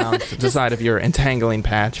the side of your entangling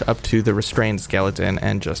patch up to the restrained skeleton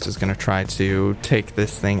and just is going to try to take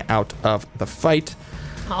this thing out of the fight.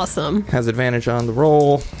 Awesome. Has advantage on the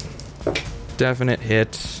roll. Definite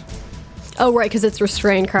hit. Oh, right, because it's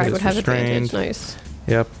restrained. Crag It would is have restrained. advantage. Nice.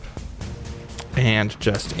 Yep. And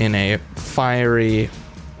just in a fiery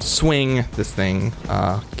swing, this thing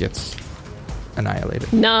gets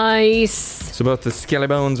annihilated. Nice. So both the skelly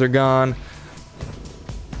bones are gone.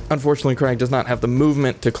 Unfortunately, Crag does not have the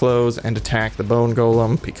movement to close and attack the bone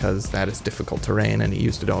golem because that is difficult terrain and he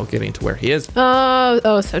used it all getting to where he is.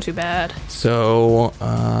 Oh, so too bad. So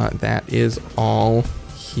that is all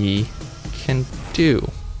he can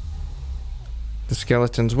do. The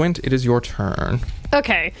skeletons went. It is your turn.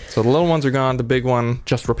 Okay. So the little ones are gone. The big one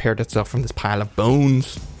just repaired itself from this pile of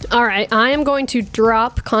bones. All right. I am going to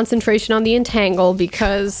drop concentration on the entangle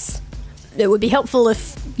because it would be helpful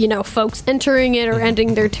if, folks entering it or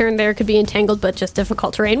ending their turn there could be entangled, but just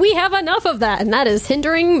difficult terrain. We have enough of that, and that is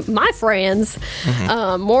hindering my friends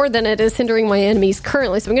more than it is hindering my enemies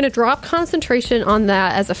currently. So I'm going to drop concentration on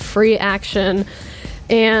that as a free action.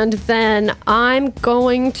 And then I'm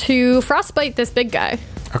going to frostbite this big guy.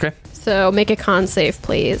 Okay. So make a con save,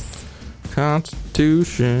 please.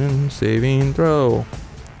 Constitution saving throw.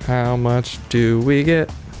 How much do we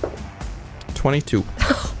get? 22.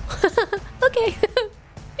 Okay.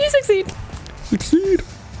 You succeed. Succeed.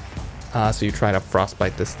 So you try to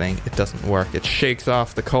frostbite this thing. It doesn't work. It shakes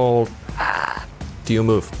off the cold. Do you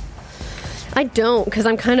move? I don't, because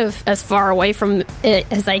I'm kind of as far away from it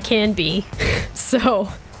as I can be. So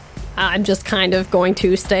I'm just kind of going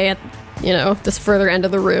to stay at, this further end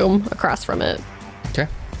of the room across from it. Okay.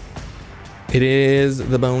 It is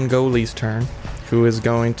the Bone Goalie's turn, who is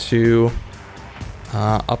going to,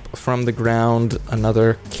 up from the ground,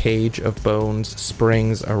 another cage of bones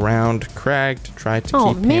springs around Crag to try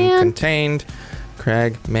to keep him contained.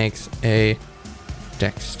 Crag makes a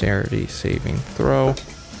dexterity saving throw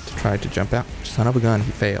to try to jump out. Son of a gun,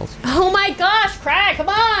 he fails. Oh my gosh, Crag, come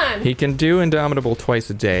on! He can do Indomitable twice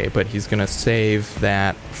a day, but he's going to save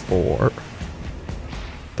that for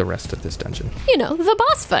the rest of this dungeon. The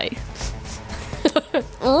boss fight.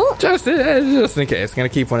 Just in case. Going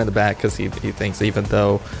to keep one in the back because he thinks even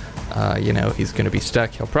though, he's going to be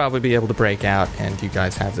stuck, he'll probably be able to break out, and you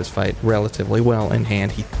guys have this fight relatively well in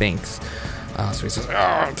hand, he thinks. So he says,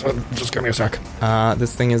 just give me a sec.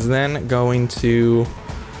 This thing is then going to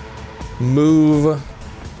move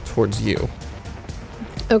towards you.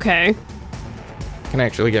 Okay. Can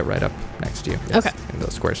actually get right up next to you. Yes, okay. In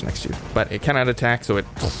those squares next to you. But it cannot attack, so it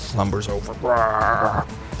slumbers over.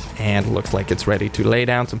 And looks like it's ready to lay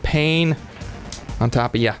down some pain on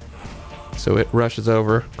top of you. So it rushes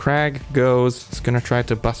over. Crag goes. It's going to try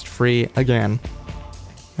to bust free again.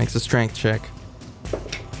 Makes a strength check.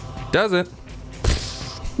 Does it.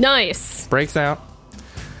 Nice. Breaks out.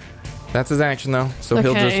 That's his action, though. So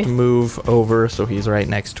he'll Okay. just move over so he's right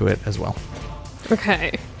next to it as well.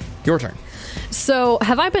 Okay. Your turn. So,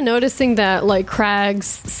 have I been noticing that, like, Crag's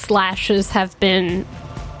slashes have been,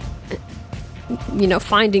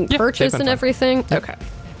 finding purchase they've been and fine. everything? Yep. Okay.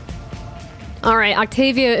 All right,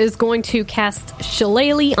 Octavia is going to cast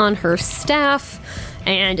Shillelagh on her staff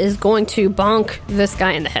and is going to bonk this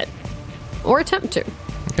guy in the head. Or attempt to.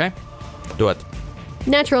 Okay. Do it.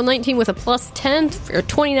 Natural 19 with a plus 10 for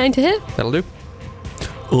 29 to hit. That'll do.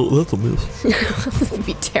 Oh, that'll miss. This would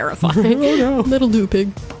be terrifying. Oh, no. Little do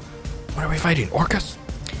pig. What are we fighting? Orcas?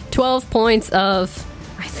 12 points of,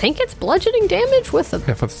 I think it's bludgeoning damage with a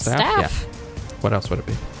Yeah, for the staff? staff. Yeah. What else would it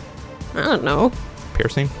be? I don't know.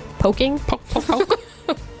 Piercing? Poking? Poke, poke, poke.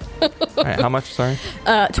 All right, how much? Sorry.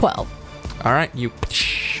 12. All right, you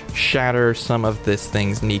shatter some of this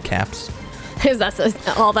thing's kneecaps. Is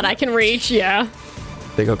that all that I can reach? Yeah.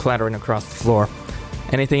 They go clattering across the floor.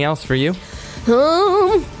 Anything else for you?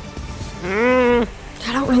 I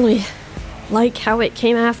don't really like how it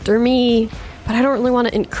came after me, but I don't really want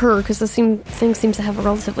to incur because this thing seems to have a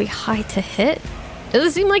relatively high to hit. Does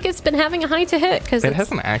it seem like it's been having a high to hit? Because It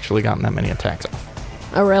hasn't actually gotten that many attacks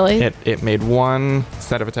off. Oh, really? It made one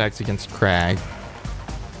set of attacks against Crag,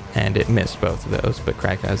 and it missed both of those, but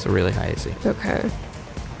Crag has a really high AC. Okay.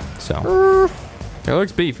 So, it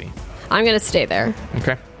looks beefy. I'm going to stay there.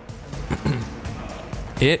 Okay.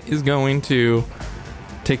 It is going to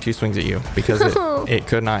take 2 swings at you because it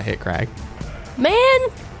could not hit Crag. Man!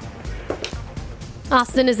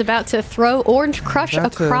 Austin is about to throw Orange Crush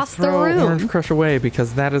across the room. Orange Crush away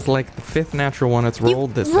because that is like the 5th natural one it's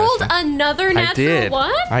rolled this rolled session. another natural I did.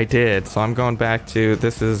 one? I did. So I'm going back to,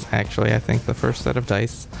 this is actually, I think, the first set of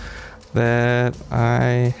dice that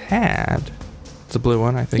I had. It's a blue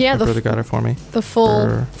one. I think Yeah, my brother got it for me The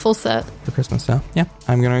full set. for Christmas. So yeah,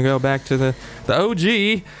 I'm going to go back to the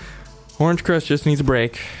OG. Orange Crush just needs a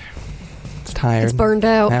break. It's tired. It's burned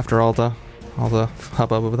out. After all the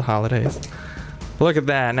hubbub of the holidays. Look at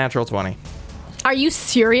that, natural 20. Are you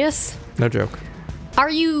serious? No joke.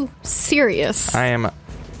 Are you serious? I am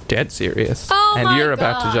dead serious. Oh and my you're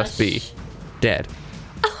about to just be gosh. dead.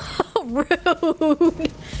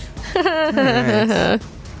 Rude. Nice.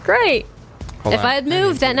 Great. Hold If on. I had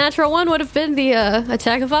moved, that natural one would have been the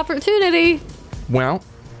attack of opportunity. Well,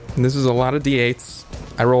 this is a lot of d8s.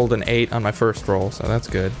 I rolled an 8 on my first roll, so that's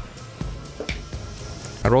good.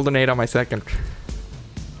 I rolled an 8 on my second.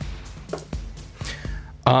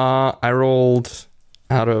 I rolled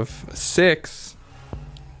out of 6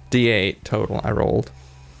 d8 total. I rolled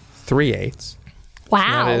 3 8s.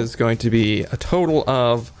 Wow. That is going to be a total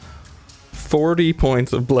of 40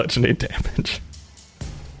 points of bludgeoning damage.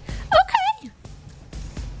 Okay.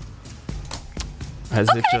 As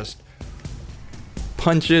it just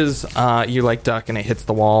punches, you like duck and it hits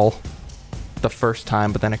the wall the first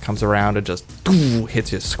time, but then it comes around and just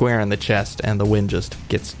hits you square in the chest and the wind just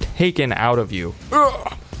gets taken out of you.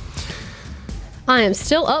 Ugh. I am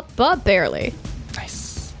still up, but barely.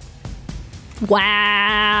 Nice.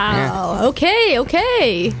 Wow.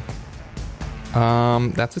 Okay.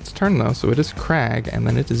 That's its turn though, so it is Crag and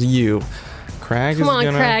then it is you. Crag Come is on,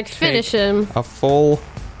 gonna Crag, take finish him. a full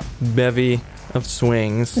bevy of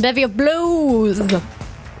swings. Bevy of blows.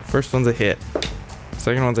 First one's a hit.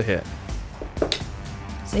 Second one's a hit.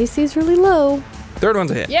 AC's really low. Third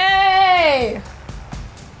one's a hit. Yay!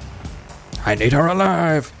 I need her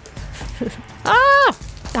alive.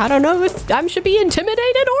 I don't know if I should be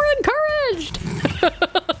intimidated or encouraged.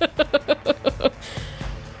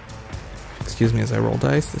 Excuse me as I roll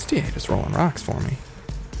dice. This D8 is rolling rocks for me.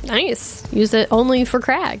 Nice. Use it only for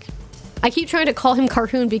Crag. I keep trying to call him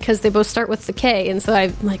Carhoon because they both start with the K, and so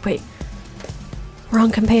I'm like, wait,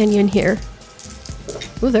 wrong companion here.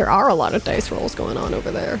 Ooh, there are a lot of dice rolls going on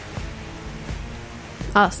over there.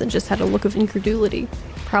 Austin just had a look of incredulity.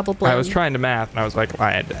 Probably. I was trying to math, and I was like,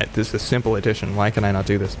 this is simple addition. Why can I not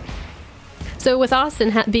do this? So with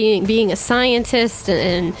Austin being a scientist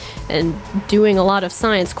and doing a lot of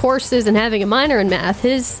science courses and having a minor in math,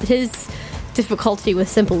 his difficulty with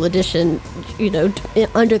simple addition,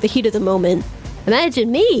 under the heat of the moment. Imagine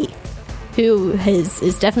me, who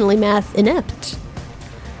is definitely math inept.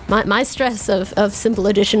 My stress of simple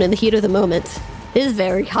addition in the heat of the moment is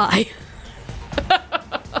very high.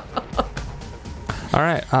 All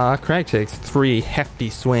right, Crag takes 3 hefty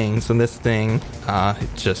swings, and this thing,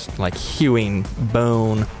 just like hewing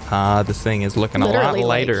bone. This thing is looking Literally a lot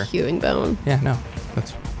lighter. like hewing bone. Yeah, no,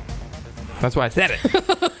 that's why I said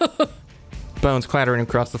it. Bones clattering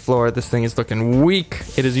across the floor. This thing is looking weak.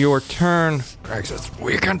 It is your turn. Crag says,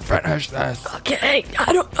 we can finish this. Okay,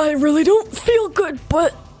 I really don't feel good,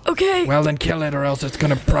 but okay. Well, then kill it, or else it's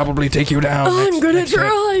gonna probably take you down. I'm gonna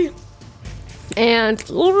try. And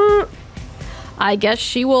I guess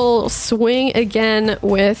she will swing again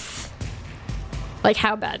with, like,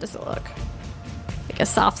 how bad does it look? Like a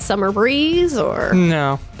soft summer breeze, or?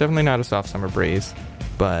 No, definitely not a soft summer breeze,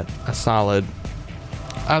 but a solid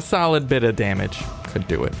bit of damage could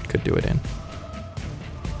do it in.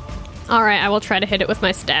 All right, I will try to hit it with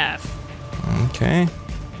my staff. Okay.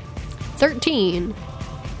 13.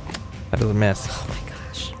 That is a miss. Oh my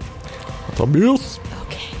gosh. That's a miss.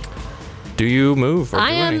 Okay. Do you move or do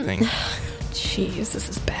anything? Jeez, this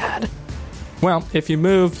is bad. Well, if you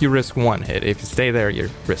move, you risk 1 hit. If you stay there, you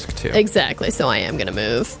risk 2. Exactly, so I am going to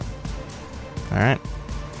move. All right.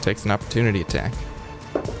 Takes an opportunity attack.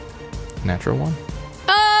 Natural 1.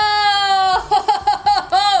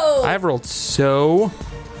 Oh! I've rolled so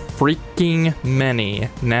freaking many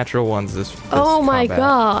natural ones this Oh my combat.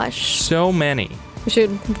 gosh. So many. We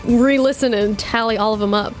should re-listen and tally all of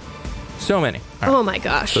them up. So many. All right. Oh my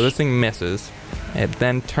gosh. So this thing misses. It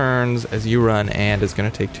then turns as you run and is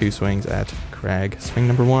going to take 2 swings at Crag. Swing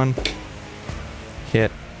number 1.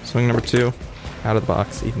 Hit. Swing number 2. Out of the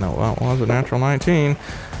box, even though it was a natural 19.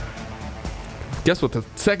 Guess what the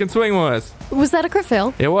second swing was? Was that a crit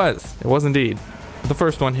fail? It was. It was indeed. The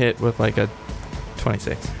first one hit with like a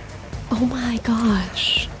 26. Oh my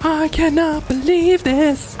gosh. I cannot believe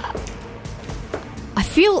this. I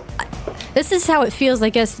feel... This is how it feels, I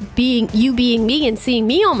guess, being me and seeing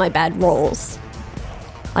me on my bad rolls.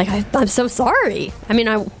 Like, I'm so sorry. I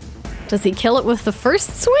mean, does he kill it with the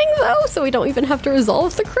first swing, though? So we don't even have to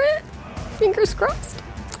resolve the crit? Fingers crossed.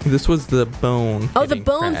 This was the bone. Oh, the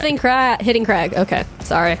bone thing hitting Crag. Okay,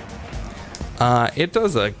 sorry. It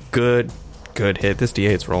does a good hit. This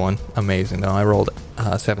D8's rolling amazing, though. I rolled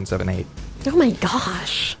 7, 7, 8. Oh my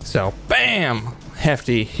gosh. So, bam!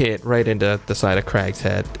 Hefty hit right into the side of Crag's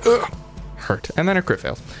head. Ugh. Hurt. And then a crit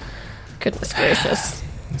fails. Goodness gracious.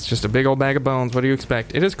 It's just a big old bag of bones. What do you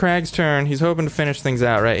expect? It is Crag's turn. He's hoping to finish things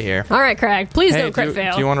out right here. All right, Crag. Please don't crit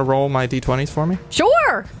fail. Do you want to roll my D20s for me?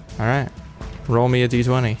 Sure. All right. Roll me a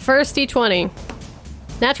D20. First D20.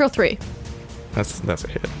 Natural 3. That's a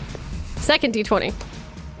hit. Second D20.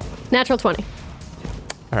 Natural 20.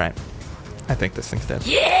 All right. I think this thing's dead.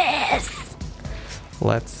 Yes!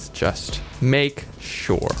 Let's just make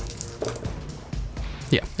sure.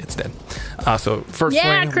 Yeah, it's dead. So first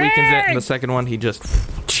swing Craig! weakens it, and the second one he just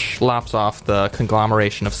lops off the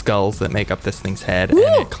conglomeration of skulls that make up this thing's head, Woo!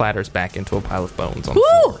 and it clatters back into a pile of bones on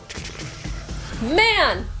the floor.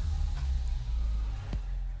 Man!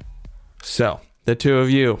 So, the two of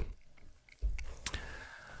you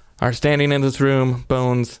are standing in this room,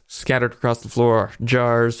 bones scattered across the floor,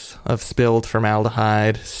 jars of spilled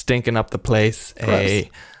formaldehyde stinking up the place, Gross.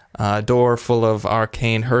 a door full of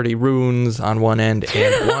arcane hurdy runes on one end,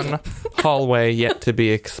 and one hallway yet to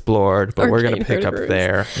be explored, but we're going to pick up runes.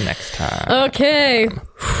 there next time. Okay.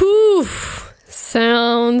 Whew.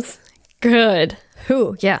 Sounds good.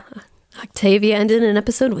 Whew, yeah. Octavia ended an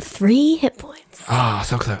episode with 3 hit points. Oh,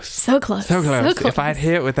 so close. So close. So close. So close. If I'd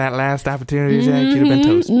hit with that last opportunity, Zach, you'd have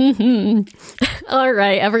been toast. All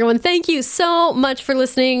right, everyone. Thank you so much for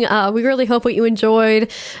listening. We really hope what you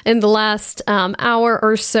enjoyed in the last hour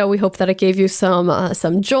or so. We hope that it gave you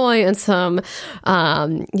some joy and some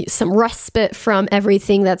respite from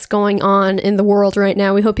everything that's going on in the world right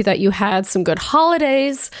now. We hope that you had some good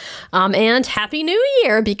holidays and Happy New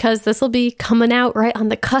Year, because this will be coming out right on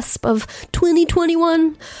the cusp of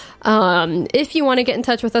 2021. If you want to get in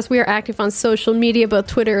touch with us, we are active on social media, both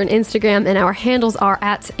Twitter and Instagram, and our handles are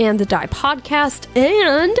 @AndTheDie_podcast.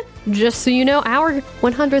 And just so you know, our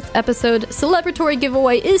 100th episode celebratory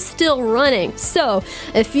giveaway is still running. So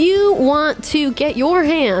if you want to get your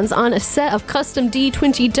hands on a set of custom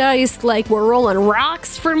D20 dice like we're rolling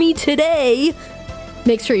rocks for me today,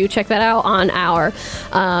 make sure you check that out on our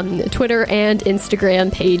Twitter and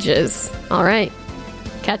Instagram pages. All right.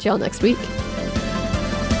 Catch y'all next week.